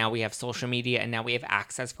because now we have social media and now we have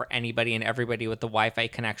access for anybody and everybody with the Wi-Fi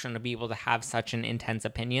connection to be able to have such an intense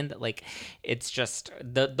opinion that like it's just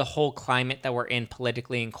the whole climate that we're in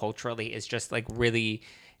politically and culturally is just like really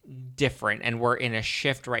different, and we're in a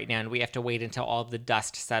shift right now, and we have to wait until all of the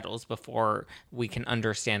dust settles before we can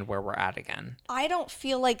understand where we're at again. I don't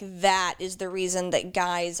feel like that is the reason that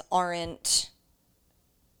guys aren't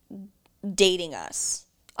dating us.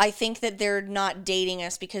 I think that they're not dating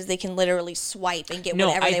us because they can literally swipe and get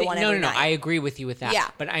whatever they want every night. I agree with you with that. Yeah.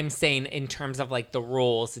 But I'm saying in terms of like the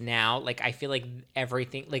rules now, like I feel like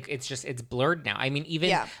everything, like it's blurred now. I mean,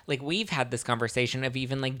 even like we've had this conversation of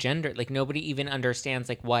even like gender, like nobody even understands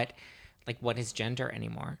what is gender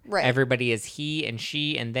anymore. Right. Everybody is he and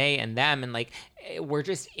she and they and them, and like we're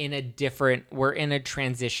just in a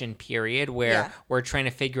transition period where we're trying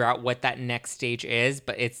to figure out what that next stage is,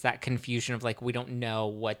 but it's that confusion of like we don't know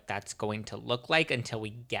what that's going to look like until we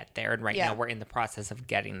get there. And right now we're in the process of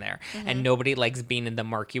getting there. And nobody likes being in the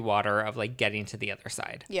murky water of like getting to the other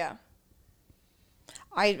side. Yeah.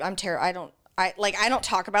 I'm terrible. I don't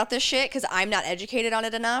talk about this shit because I'm not educated on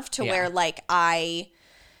it enough to where like I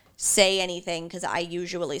say anything, because I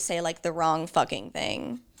usually say like the wrong fucking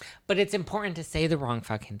thing. But it's important to say the wrong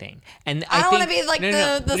fucking thing. And I don't want to be like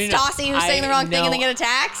the Stassi who's saying the wrong thing and then get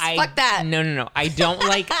attacked. Fuck that. No. I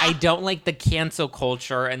don't like the cancel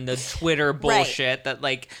culture and the Twitter bullshit that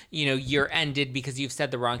like, you're ended because you've said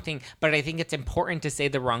the wrong thing. But I think it's important to say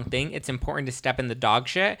the wrong thing. It's important to step in the dog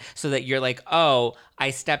shit so that you're like, oh, I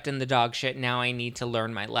stepped in the dog shit. Now I need to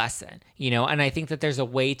learn my lesson, And I think that there's a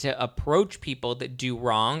way to approach people that do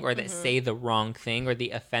wrong or that say the wrong thing or the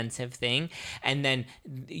offensive thing, and then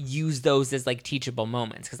use those as like teachable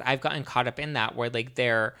moments. Because I've gotten caught up in that where like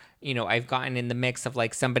I've gotten in the mix of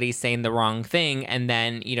like somebody saying the wrong thing, and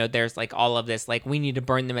then there's like all of this like we need to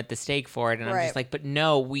burn them at the stake for it, and I'm just like, but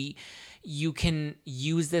no, you can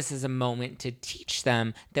use this as a moment to teach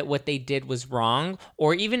them that what they did was wrong,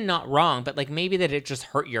 or even not wrong, but like maybe that it just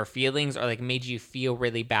hurt your feelings or like made you feel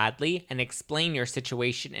really badly, and explain your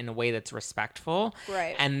situation in a way that's respectful.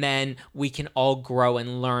 Right. And then we can all grow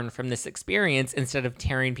and learn from this experience instead of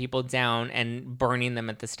tearing people down and burning them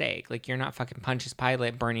at the stake. Like, you're not fucking Pontius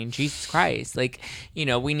Pilate burning Jesus Christ. Like, you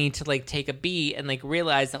know, we need to like take a beat and like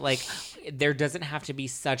realize that like there doesn't have to be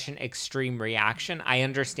such an extreme reaction. I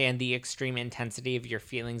understand the extreme intensity of your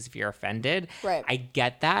feelings if you're offended. Right. I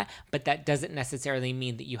get that, but that doesn't necessarily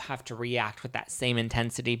mean that you have to react with that same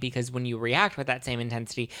intensity, because when you react with that same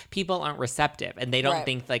intensity, people aren't receptive and they don't Right.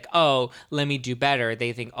 think like, oh, let me do better.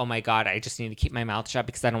 They think, oh my God, I just need to keep my mouth shut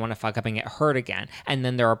because I don't want to fuck up and get hurt again. And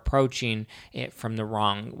then they're approaching it from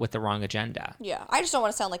with the wrong agenda. Yeah, I just don't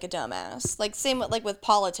want to sound like a dumbass. Like, same with, like, with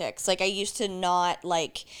politics. Like, I used to not,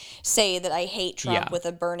 like, say that I hate Trump Yeah. with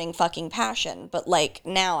a burning fucking passion. But, like,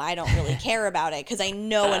 now I don't really care about it because I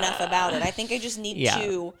know enough about it. I think I just need Yeah.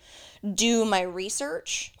 to do my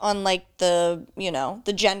research on, like, the, you know,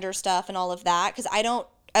 the gender stuff and all of that. Because I don't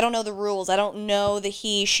know the rules. I don't know the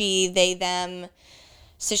he, she, they, them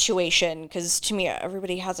situation. Because to me,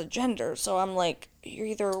 everybody has a gender. So I'm like, you're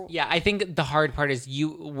either... Yeah, I think the hard part is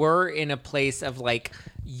you were in a place of like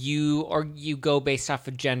you go based off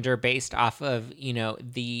of gender, based off of, you know,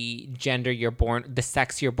 the gender you're born, the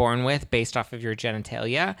sex you're born with, based off of your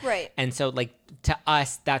genitalia. Right. And so like to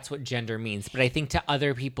us, that's what gender means. But I think to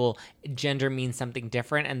other people, gender means something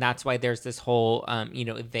different. And that's why there's this whole, you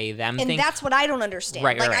know, they, them And thing. that's what I don't understand.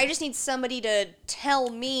 Right, like, right. I just need somebody to tell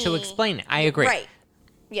me... To explain it. I agree. Right.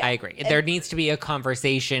 Yeah. I agree. There needs to be a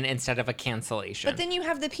conversation instead of a cancellation. But then you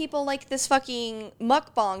have the people like this fucking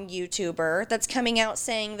mukbang YouTuber that's coming out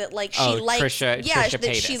saying that like she likes Trisha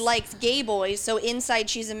that she Paytas. likes gay boys, so inside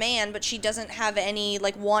she's a man, but she doesn't have any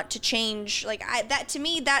like want to change. Like that to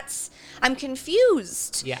me, I'm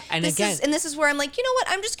confused. Yeah, and this again- this is where I'm like, you know what?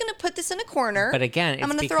 I'm just gonna put this in a corner. But again, I'm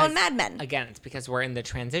gonna throw on Mad Men. Again, it's because we're in the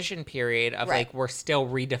transition period of Right. like we're still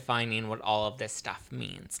redefining what all of this stuff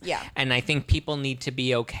means. Yeah. And I think people need to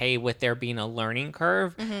be okay with there being a learning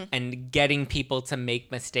curve Mm-hmm. and getting people to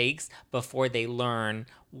make mistakes before they learn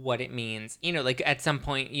what it means. You know, like at some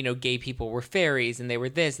point, you know, gay people were fairies and they were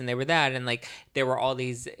this and they were that, and like there were all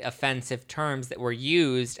these offensive terms that were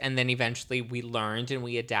used, and then eventually we learned and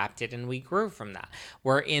we adapted and we grew from that.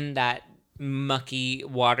 We're in that mucky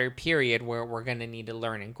water period where we're going to need to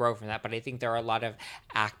learn and grow from that. But I think there are a lot of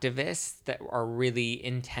activists that are really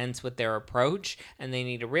intense with their approach, and they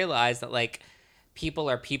need to realize that like people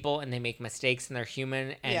are people and they make mistakes and they're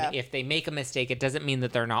human. And Yeah. if they make a mistake, it doesn't mean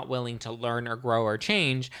that they're not willing to learn or grow or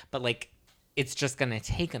change, but like it's just going to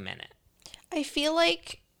take a minute. I feel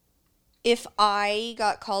like if I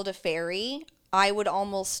got called a fairy, I would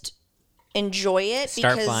almost enjoy it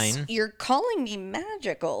Start because flying. you're calling me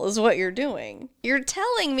magical is what you're doing. You're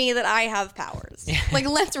telling me that I have powers. Like,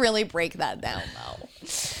 let's really break that down, though.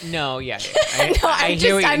 No, yeah. I'm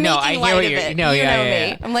hear what you- I'm no, making I hear light what of you're- it. no, you yeah, know yeah, me.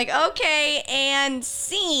 yeah. I'm like, okay, and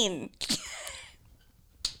scene.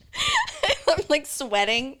 I'm like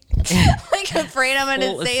sweating. Like afraid I'm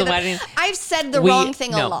gonna Well, say sweating. that. I've said the wrong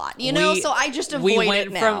thing a lot, you know, so I just avoid we went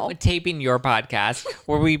it now. from taping your podcast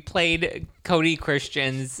where we played Cody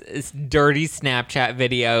Christian's dirty Snapchat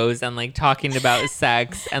videos and like talking about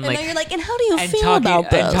sex and and like now you're like, and how do you feel talking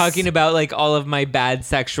about this? and talking about like all of my bad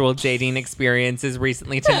sexual dating experiences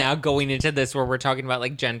recently to now going into this where we're talking about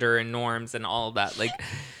like gender and norms and all of that. Like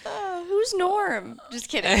Who's Norm? Just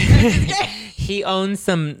kidding. he owns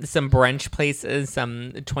some brunch places,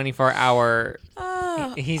 some 24-hour.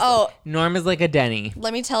 Norm is like a Denny.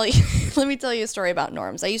 Let me tell you a story about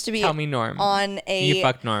Norms. I used to be Tell me Norm. on a You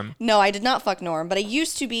fucked Norm. No, I did not fuck Norm, but I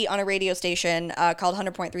used to be on a radio station called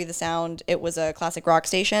 100.3 The Sound. It was a classic rock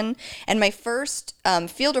station, and my first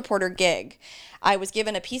field reporter gig, I was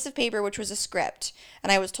given a piece of paper which was a script,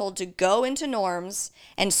 and I was told to go into Norm's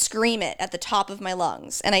and scream it at the top of my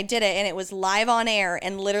lungs. And I did it, and it was live on air,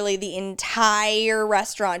 and literally the entire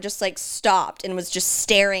restaurant just like stopped and was just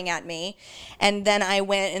staring at me. And then I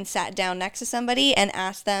went and sat down next to somebody and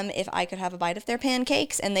asked them if I could have a bite of their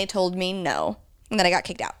pancakes, and they told me no. And then I got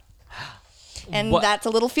kicked out. And What- that's a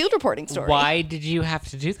little field reporting story. Why did you have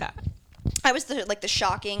to do that? I was the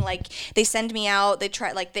shocking, like, they send me out, they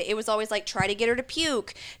try, like, it was always, like, try to get her to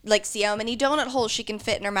puke, like, see how many donut holes she can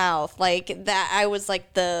fit in her mouth, like, that, I was,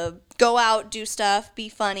 like, the go out, do stuff, be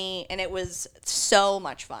funny, and it was so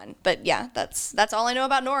much fun. But, yeah, that's all I know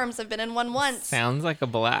about Norms. I've been in one once. Sounds like a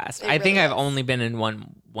blast. It I think really I've does. only been in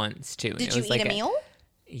one once, too. Did It you was eat like a meal?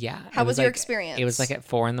 Yeah. How it was your like- experience? It was like at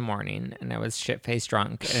 4 a.m, and I was shit-faced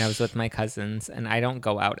drunk, and I was with my cousins, and I don't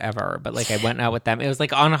go out ever, but like I went out with them. It was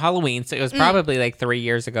like on Halloween, so it was probably like 3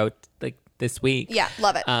 years ago, like this week. Yeah,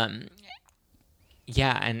 love it.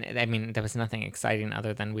 Yeah, and I mean, there was nothing exciting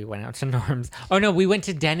other than we went out to Norm's. Oh no, we went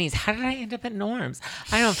to Denny's. How did I end up at Norm's?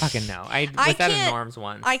 I don't fucking know. I was at a Norm's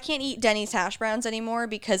once. I can't eat Denny's hash browns anymore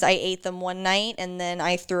because I ate them one night and then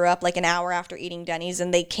I threw up like an hour after eating Denny's,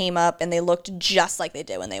 and they came up and they looked just like they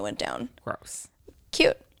did when they went down. Gross.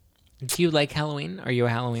 Cute. Do you like Halloween? Are you a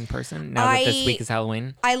Halloween person now that this week is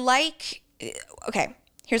Halloween? I like, okay,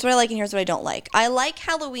 here's what I like and here's what I don't like. I like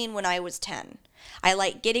Halloween when I was 10. I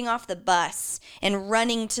like getting off the bus and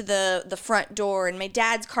running to the front door, and my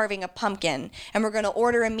dad's carving a pumpkin, and we're going to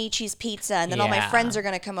order a Michi's pizza, and then all my Yeah. friends are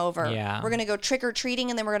going to come over. Yeah. We're going to go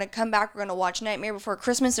trick-or-treating, and then we're going to come back, we're going to watch Nightmare Before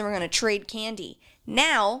Christmas, and we're going to trade candy.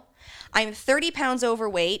 Now, I'm 30 pounds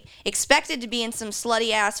overweight, expected to be in some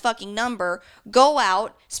slutty ass fucking number, go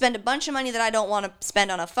out, spend a bunch of money that I don't want to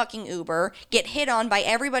spend on a fucking Uber, get hit on by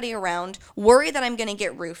everybody around, worry that I'm going to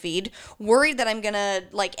get roofied, worried that I'm going to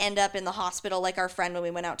like end up in the hospital like our friend when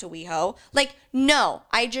we went out to WeHo. Like, no,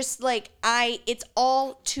 I just like, it's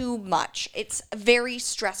all too much. It's very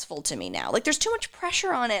stressful to me now. Like, there's too much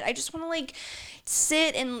pressure on it. I just want to like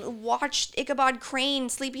sit and watch Ichabod Crane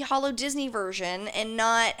Sleepy Hollow Disney version and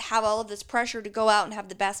not have all of this pressure to go out and have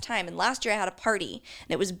the best time. And last year I had a party and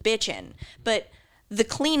it was bitchin', but the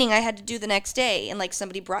cleaning I had to do the next day, and like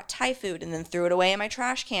somebody brought Thai food and then threw it away in my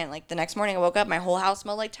trash can. Like the next morning I woke up, my whole house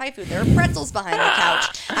smelled like Thai food. There were pretzels behind the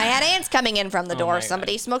couch. I had ants coming in from the door. my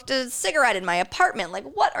Somebody smoked a cigarette in my apartment. Like,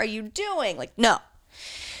 what are you doing? Like, no.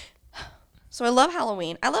 So I love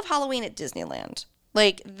Halloween. I love Halloween at Disneyland.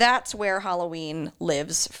 Like, that's where Halloween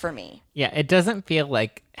lives for me. Yeah, it doesn't feel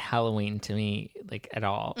like Halloween to me, like, at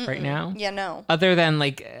all right now. Yeah, no. Other than,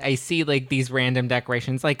 like, I see, like, these random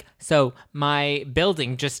decorations. Like, so my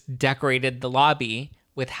building just decorated the lobby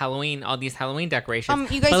with Halloween, all these Halloween decorations.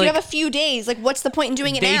 You guys, But, you like, have a few days. Like, what's the point in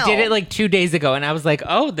doing it they now? did it, like, 2 days ago, and I was like,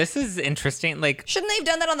 oh, this is interesting. Like, Shouldn't they have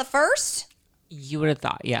done that on the 1st? you would have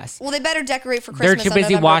thought, yes. Well, they better decorate for They're Christmas. too on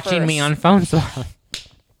busy November watching 1st. me on phone swap.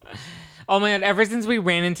 Oh my god, ever since we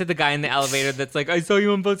ran into the guy in the elevator that's like, I saw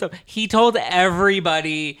you on phone swap, he told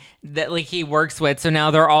everybody that like he works with, so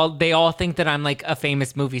now they all think that I'm like a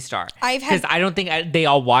famous movie star. Because I don't think they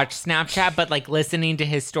all watch Snapchat, but like listening to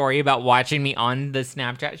his story about watching me on the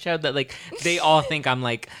Snapchat show, that like they all think I'm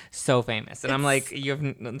like so famous. And I'm like, you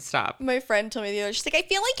have stop. My friend told me the other, she's like, I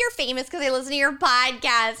feel like you're famous because I listen to your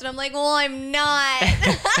podcast. And I'm like, well, I'm not. Isn't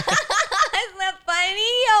that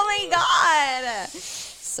funny? Oh my God.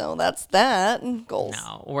 So that's that. Goals.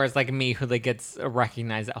 No. Whereas like me who like gets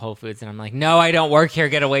recognized at Whole Foods and I'm like, no, I don't work here.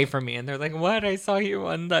 Get away from me. And they're like, what? I saw you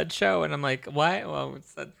on that show. And I'm like, what? Well,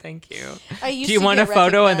 thank you. I used Do you to want a get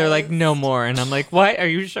photo? And they're like, recognized. no more. And I'm like, what? Are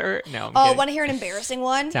you sure? No. I'm Oh, kidding. want to hear an embarrassing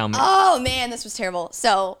one? Tell me. Oh, man, this was terrible.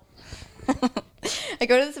 So I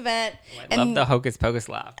go to this event. I love the hocus pocus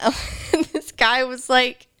laugh. This guy was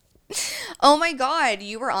like, oh my God,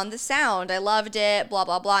 you were on the sound. I loved it, blah,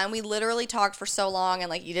 blah, blah. And we literally talked for so long and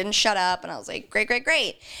like, you didn't shut up. And I was like, great, great,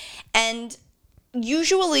 great. And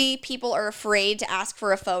usually people are afraid to ask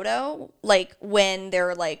for a photo. Like when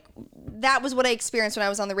they're like, that was what I experienced when I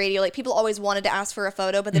was on the radio. Like people always wanted to ask for a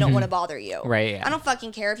photo, but they don't want to bother you. Right, yeah. I don't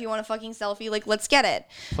fucking care if you want a fucking selfie. Like, let's get it.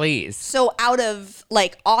 Please. So out of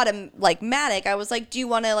like automatic, I was like, do you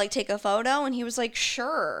want to like take a photo? And he was like,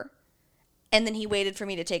 sure. And then he waited for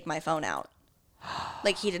me to take my phone out.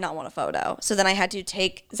 Like he did not want a photo. So then I had to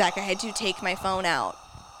take my phone out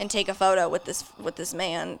and take a photo with this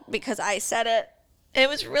man because I said it. It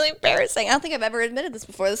was really embarrassing. I don't think I've ever admitted this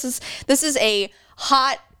before. This is a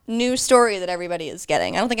hot new story that everybody is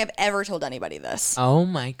getting. I don't think I've ever told anybody this. Oh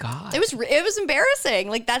my God. It was embarrassing.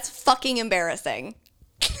 Like that's fucking embarrassing.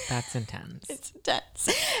 That's intense. It's intense.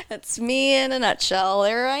 That's me in a nutshell.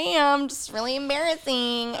 There I am, just really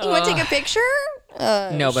embarrassing. You want to take a picture?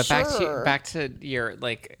 No, but sure. back to your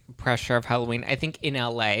like pressure of Halloween. I think in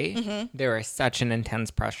LA there is such an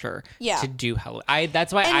intense pressure to do Halloween.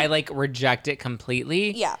 That's why I like reject it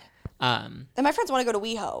completely. Yeah. And my friends want to go to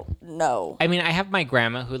WeHo. No. I mean, I have my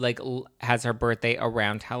grandma who like has her birthday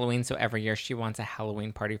around Halloween, so every year she wants a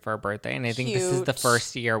Halloween party for her birthday, and I think this is the Cute.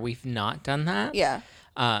 first year we've not done that. Yeah.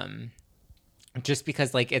 Just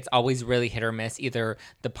because like it's always really hit or miss. Either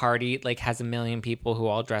the party like has a million people who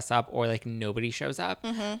all dress up, or like nobody shows up.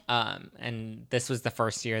 And this was the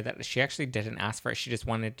first year that she actually didn't ask for it. She just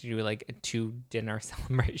wanted to do like 2 dinner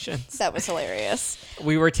celebrations. That was hilarious.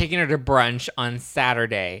 We were taking her to brunch on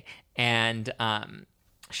Saturday, and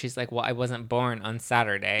She's like, well, I wasn't born on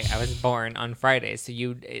Saturday. I was born on Friday. So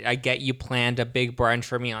I get you planned a big brunch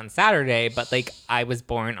for me on Saturday, but like I was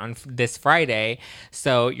born on this Friday.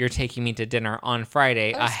 So you're taking me to dinner on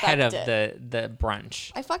Friday ahead of the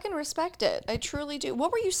brunch. I fucking respect it. I truly do.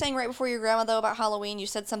 What were you saying right before your grandma, though, about Halloween? You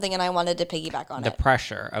said something and I wanted to piggyback on The it.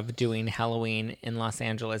 pressure of doing Halloween in Los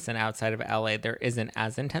Angeles and outside of LA, there isn't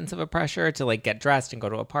as intense of a pressure to like get dressed and go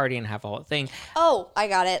to a party and have a whole thing. Oh, I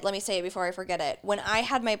got it. Let me say it before I forget it. When I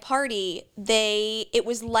had my party, it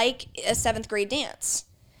was like a 7th grade dance.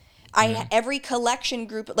 Every collection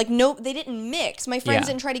group, like, no, they didn't mix. My friends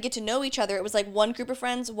didn't try to get to know each other. It was like one group of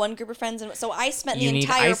friends, and so I spent the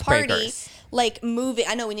entire party like moving.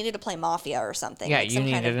 I know we needed to play Mafia or something. Yeah, like you some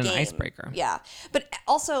needed kind of an game. icebreaker. Yeah, but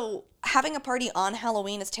also having a party on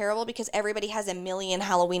Halloween is terrible because everybody has a million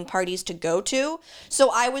Halloween parties to go to. So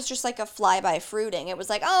I was just like a fly-by fruiting. It was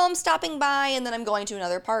like, oh, I'm stopping by and then I'm going to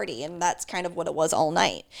another party, and that's kind of what it was all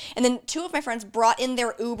night. And then 2 of my friends brought in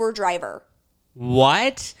their Uber driver.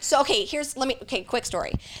 What? So, quick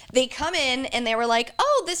story. They come in and they were like,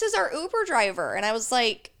 oh, this is our Uber driver. And I was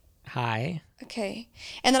like, hi. Okay.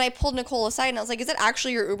 And then I pulled Nicole aside and I was like, is it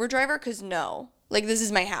actually your Uber driver? Because no. Like, this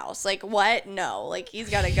is my house. Like, what? No. Like, he's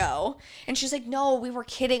got to go. And she's like, no, we were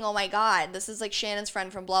kidding. Oh, my God. This is, like, Shannon's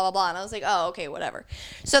friend from blah, blah, blah. And I was like, oh, okay, whatever.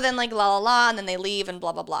 So then, like, la, la, la, and then they leave and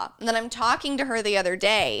blah, blah, blah. And then I'm talking to her the other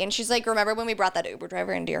day, and she's like, remember when we brought that Uber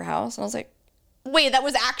driver into your house? And I was like, wait, that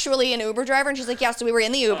was actually an Uber driver? And she's like, yeah, so we were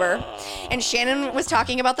in the Uber, and Shannon was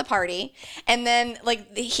talking about the party, and then, like,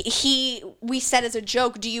 we said as a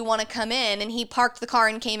joke, do you want to come in? And he parked the car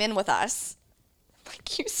and came in with us.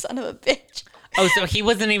 Like, you son of a bitch. Oh, so he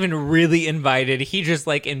wasn't even really invited. He just,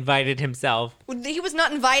 like, invited himself. He was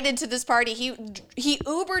not invited to this party. He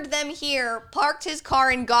Ubered them here, parked his car,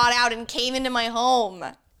 and got out and came into my home.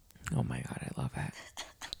 Oh, my God, I love it.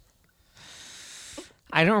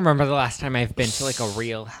 I don't remember the last time I've been to, like, a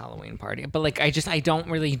real Halloween party. But, like, I don't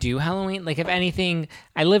really do Halloween. Like, if anything,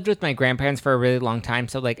 I lived with my grandparents for a really long time.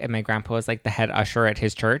 So, like, and my grandpa was, like, the head usher at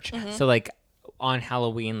his church. Mm-hmm. So, like, on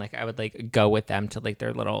Halloween, like, I would, like, go with them to, like,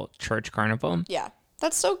 their little church carnival. Yeah.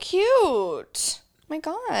 That's so cute. Oh my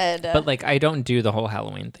God. But, like, I don't do the whole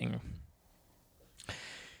Halloween thing.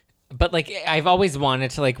 But, like, I've always wanted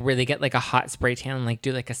to, like, really get, like, a hot spray tan and, like,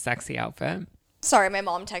 do, like, a sexy outfit. Sorry, my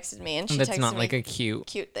mom texted me and she That's texted not me like a cute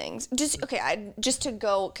things. Just to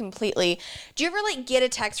go completely. Do you ever like get a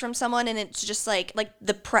text from someone and it's just like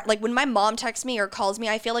when my mom texts me or calls me,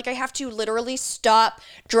 I feel like I have to literally stop,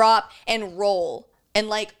 drop, and roll and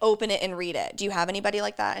like open it and read it. Do you have anybody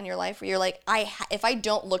like that in your life where you're like, if I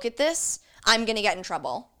don't look at this, I'm gonna get in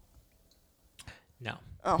trouble? No.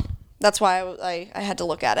 Oh, that's why I had to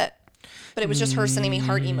look at it. But it was just her sending me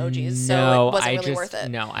heart emojis, so it wasn't really worth it.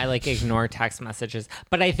 No, I like ignore text messages.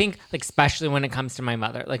 But I think, like, especially when it comes to my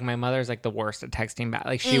mother, like, my mother's like the worst at texting back.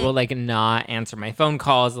 Like, she will like not answer my phone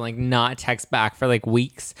calls and like not text back for like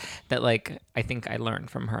weeks. That like I think I learned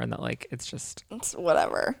from her that like it's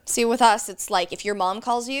whatever. See, with us, it's like if your mom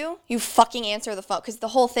calls you, you fucking answer the phone. Because the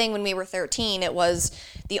whole thing when we were 13, it was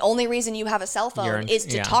the only reason you have a cell phone is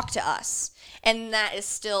to talk to us. And that is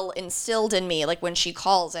still instilled in me. Like, when she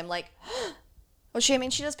calls, I'm like, well, she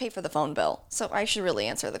does pay for the phone bill. So I should really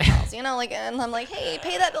answer the calls, you know? Like, and I'm like, hey,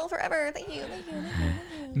 pay that bill forever. Thank you.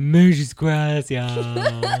 Muchas gracias.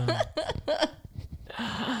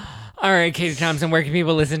 All right, Katie Thompson, where can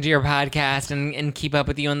people listen to your podcast and keep up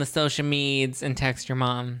with you on the social medias and text your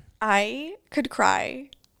mom? I could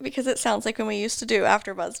cry. Because it sounds like when we used to do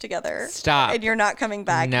AfterBuzz together. Stop. And you're not coming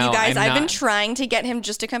back. No, you guys, I've been not. trying to get him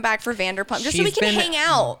just to come back for Vanderpump, just so we can hang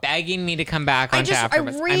out. Begging me to come back on AfterBuzz. I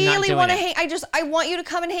really want to hang. I want you to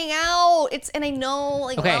come and hang out. And I know,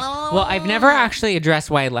 like. Okay. Well, I've never actually addressed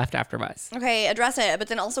why I left AfterBuzz. Okay, address it, but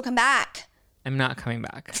then also come back. I'm not coming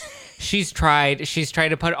back. She's tried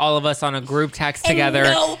to put all of us on a group text together.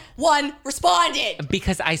 And no one responded.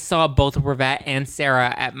 Because I saw both Rivette and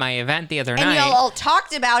Sarah at my event the other night. And y'all all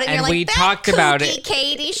talked about it. And you're like, we talked about it.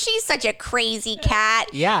 Katie, she's such a crazy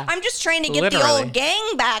cat. Yeah. I'm just trying to get the old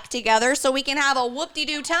gang back together so we can have a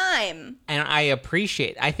whoop-de-doo time. And I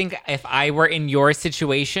appreciate. I think if I were in your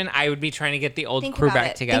situation, I would be trying to get the old crew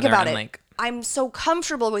back together. Think about and it. Like, I'm so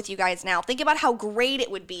comfortable with you guys now. Think about how great it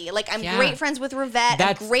would be. Like, I'm great friends with Rivette.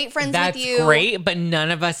 I'm great friends with you. That's great, but none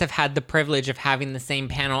of us have had the privilege of having the same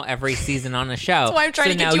panel every season on a show. That's why I'm trying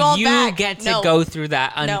to get you all back. So now you get to go through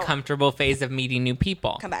that uncomfortable phase of meeting new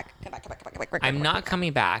people. Come back. I'm not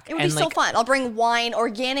coming back. It would be so fun. I'll bring wine,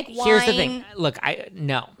 organic wine. Here's the thing. Look,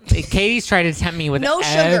 no. Katie's trying to tempt me with no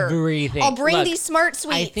sugar. Everything. I'll bring these smart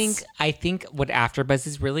sweets. I think what AfterBuzz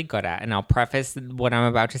is really good at, and I'll preface what I'm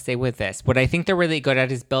about to say with this. What I think they're really good at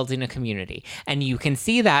is building a community. And you can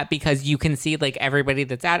see that because you can see like everybody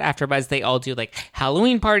that's at AfterBuzz, they all do like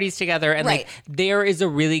Halloween parties together. And like there is a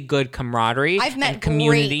really good camaraderie I've met and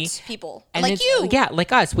community. great people. And like you. Yeah,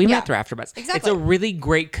 like us. We met through AfterBuzz. Exactly. It's a really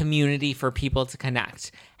great community for people to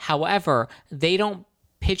connect. However, they don't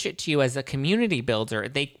pitch it to you as a community builder.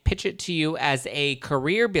 They pitch it to you as a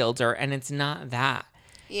career builder, and it's not that.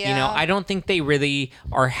 Yeah. You know, I don't think they really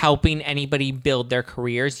are helping anybody build their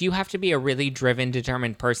careers. You have to be a really driven,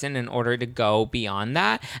 determined person in order to go beyond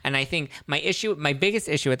that. And I think my biggest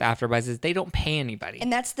issue with AfterBuzz is they don't pay anybody.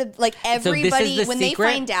 And that's everybody, when they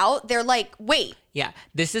find out, they're like, wait. Yeah,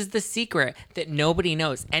 this is the secret that nobody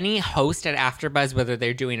knows. Any host at AfterBuzz, whether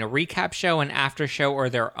they're doing a recap show, an after show, or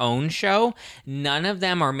their own show, none of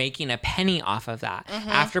them are making a penny off of that.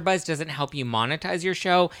 AfterBuzz doesn't help you monetize your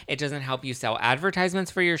show. It doesn't help you sell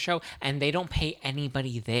advertisements for your show, and they don't pay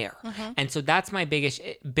anybody there. And so that's my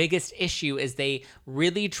biggest issue is they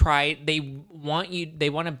really try. They want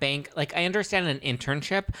to bank. Like, I understand an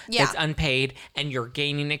internship that's unpaid and you're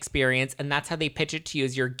gaining experience, and that's how they pitch it to you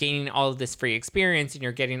is you're gaining all of this free experience and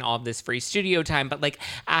you're getting all of this free studio time. But like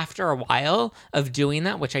after a while of doing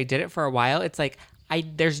that, which I did it for a while, it's like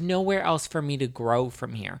there's nowhere else for me to grow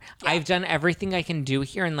from here. I've done everything I can do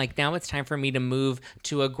here, and like now it's time for me to move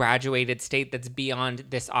to a graduated state that's beyond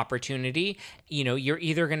this opportunity. You know, you're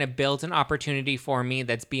either going to build an opportunity for me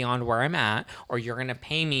that's beyond where I'm at, or you're going to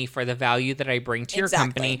pay me for the value that I bring to your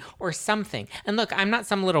company or something. And look, I'm not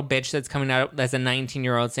some little bitch that's coming out as a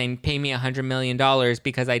 19-year-old saying, pay me $100 million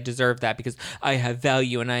because I deserve that, because I have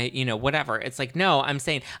value and I, you know, whatever. It's like, no, I'm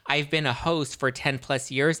saying I've been a host for 10 plus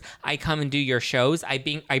years. I come and do your shows. I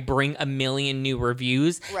bring a million new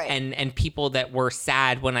reviews and people that were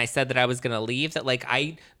sad when I said that I was going to leave, that like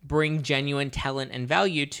I bring genuine talent and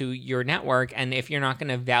value to your network. And if you're not going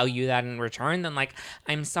to value that in return, then like,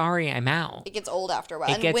 I'm sorry, I'm out. It gets old after a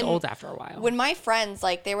while. It gets old after a while. When my friends,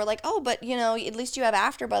 like, they were like, oh, but you know, at least you have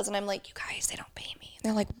AfterBuzz. And I'm like, you guys, they don't pay me.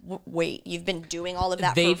 They're like, wait, you've been doing all of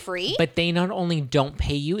that for free? But they not only don't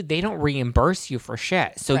pay you, they don't reimburse you for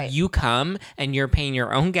shit. So you come and you're paying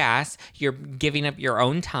your own gas, you're giving up your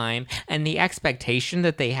own time, and the expectation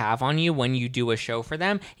that they have on you when you do a show for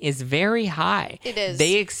them is very high. It is.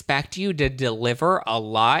 They expect you to deliver a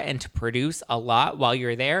lot and to produce a lot while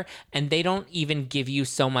you're there, and they don't even give you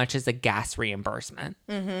so much as a gas reimbursement.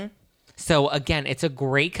 Mm-hmm. So again, it's a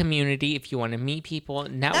great community if you want to meet people,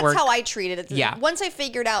 network. That's how I treated it. Yeah. Once I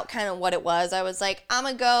figured out kind of what it was, I was like, I'm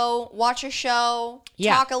gonna go watch a show,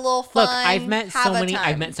 talk a little fun. Look, I've met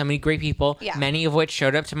so many great people, many of which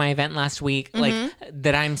showed up to my event last week, like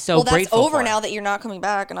that I'm so grateful for. Well, that's over now that you're not coming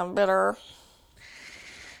back, and I'm bitter.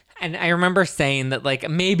 And I remember saying that, like,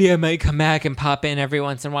 maybe I might come back and pop in every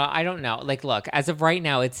once in a while. I don't know. Like, look, as of right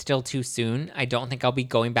now, it's still too soon. I don't think I'll be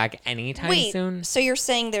going back anytime soon. So you're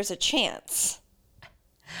saying there's a chance?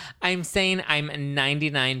 I'm saying I'm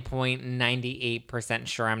 99.98%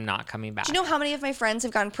 sure I'm not coming back. Do you know how many of my friends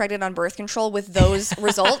have gotten pregnant on birth control with those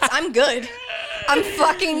results? I'm good. I'm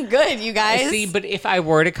fucking good, you guys. See, but if I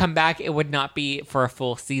were to come back, it would not be for a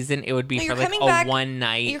full season. It would be for like a one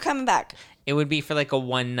night. You're coming back. It would be for like a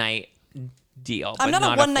one night deal. I'm not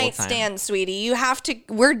a one night stand, sweetie. You have to,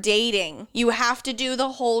 we're dating. You have to do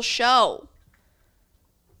the whole show.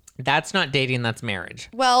 That's not dating, that's marriage.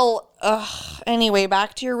 Well, anyway,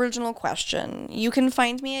 back to your original question. You can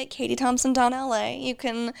find me at Katie Thompson Down LA. You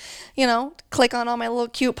can, click on all my little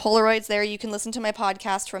cute Polaroids there. You can listen to my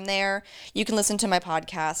podcast from there. You can listen to my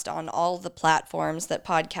podcast on all the platforms that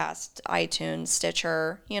podcast, iTunes,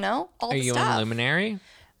 Stitcher, all the stuff. Are you on Luminary?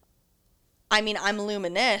 I mean, I'm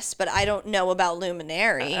Luminous, but I don't know about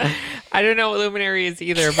Luminary. I don't know what Luminary is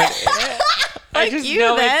either, but I just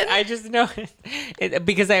know it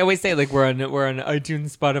because I always say like we're on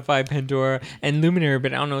iTunes, Spotify, Pandora, and Luminary,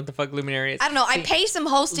 but I don't know what the fuck Luminary is. I don't know. I pay some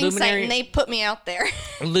hosting site and they put me out there.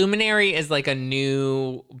 Luminary is like a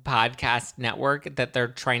new podcast network that they're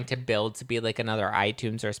trying to build to be like another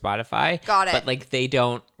iTunes or Spotify. Got it. But like they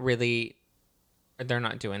don't really. They're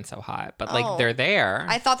not doing so hot, but like they're there.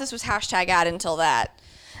 I thought this was #ad until that.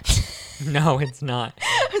 No, it's not.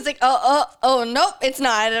 I was like, oh, nope, it's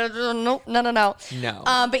not. Nope, no. No.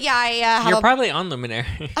 But yeah, I have You're probably on Luminary.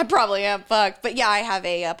 I probably am. Fuck. But yeah, I have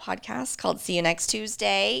a podcast called See You Next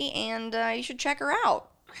Tuesday, and you should check her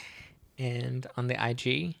out. And on the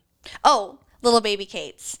IG? Oh, Little Baby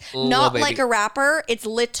Kate's. Not like a rapper. It's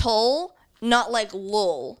little, not like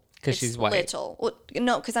lul. Because she's white. Little. Well,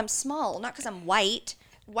 no, because I'm small, not because I'm white.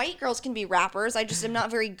 White girls can be rappers. I just am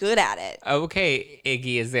not very good at it. Okay,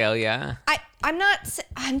 Iggy Azalea. I'm not.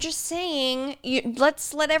 I'm just saying.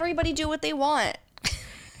 Let's let everybody do what they want.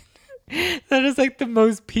 That is like the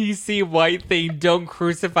most PC white thing. Don't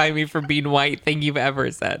crucify me for being white thing you've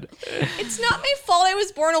ever said. It's not my fault I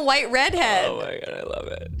was born a white redhead. Oh my God, I love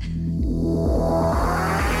it.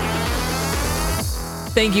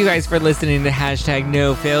 Thank you guys for listening to Hashtag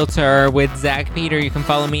No Filter with Zach Peter. You can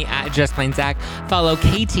follow me at Just Plain Zach. Follow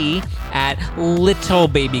Katie at Little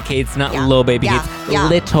Baby Kates, not Lil Baby Kates.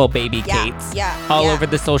 Little Baby Kates. All over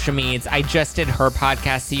the social medias. I just did her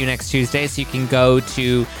podcast, See You Next Tuesday, so you can go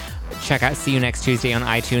to check out See You Next Tuesday on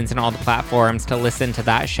iTunes and all the platforms to listen to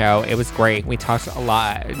that show. It was great. We talked a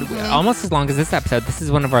lot, almost as long as this episode. This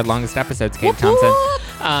is one of our longest episodes, Kate Thompson.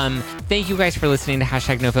 Thank you guys for listening to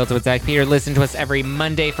Hashtag No Filter with Zach Peter. Listen to us every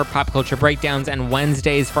Monday for pop culture breakdowns and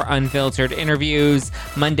Wednesdays for unfiltered interviews.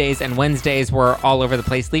 Mondays and Wednesdays, we're all over the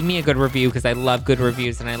place. Leave me a good review because I love good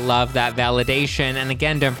reviews and I love that validation. And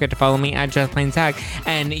again, don't forget to follow me at Just Plain Zach.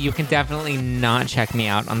 And you can definitely not check me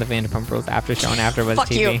out on the Vanderpump Rules after show and AfterBuzz Fuck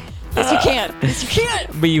TV. you. Yes, you can. Yes, you can.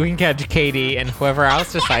 But you can catch Katie and whoever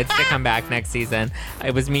else decides to come back next season.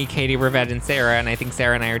 It was me, Katie, Rivette, and Sarah, and I think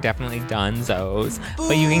Sarah and I are definitely donezos.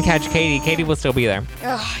 But you can catch Katie. Katie will still be there.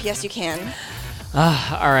 Yes, you can.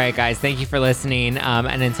 All right, guys. Thank you for listening.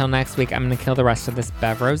 And until next week, I'm going to kill the rest of this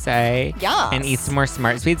Bev Rosé. Yes. And eat some more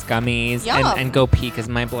Smart Sweets gummies. Yum. And go pee because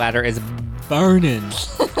my bladder is burning.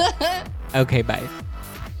 Okay, bye.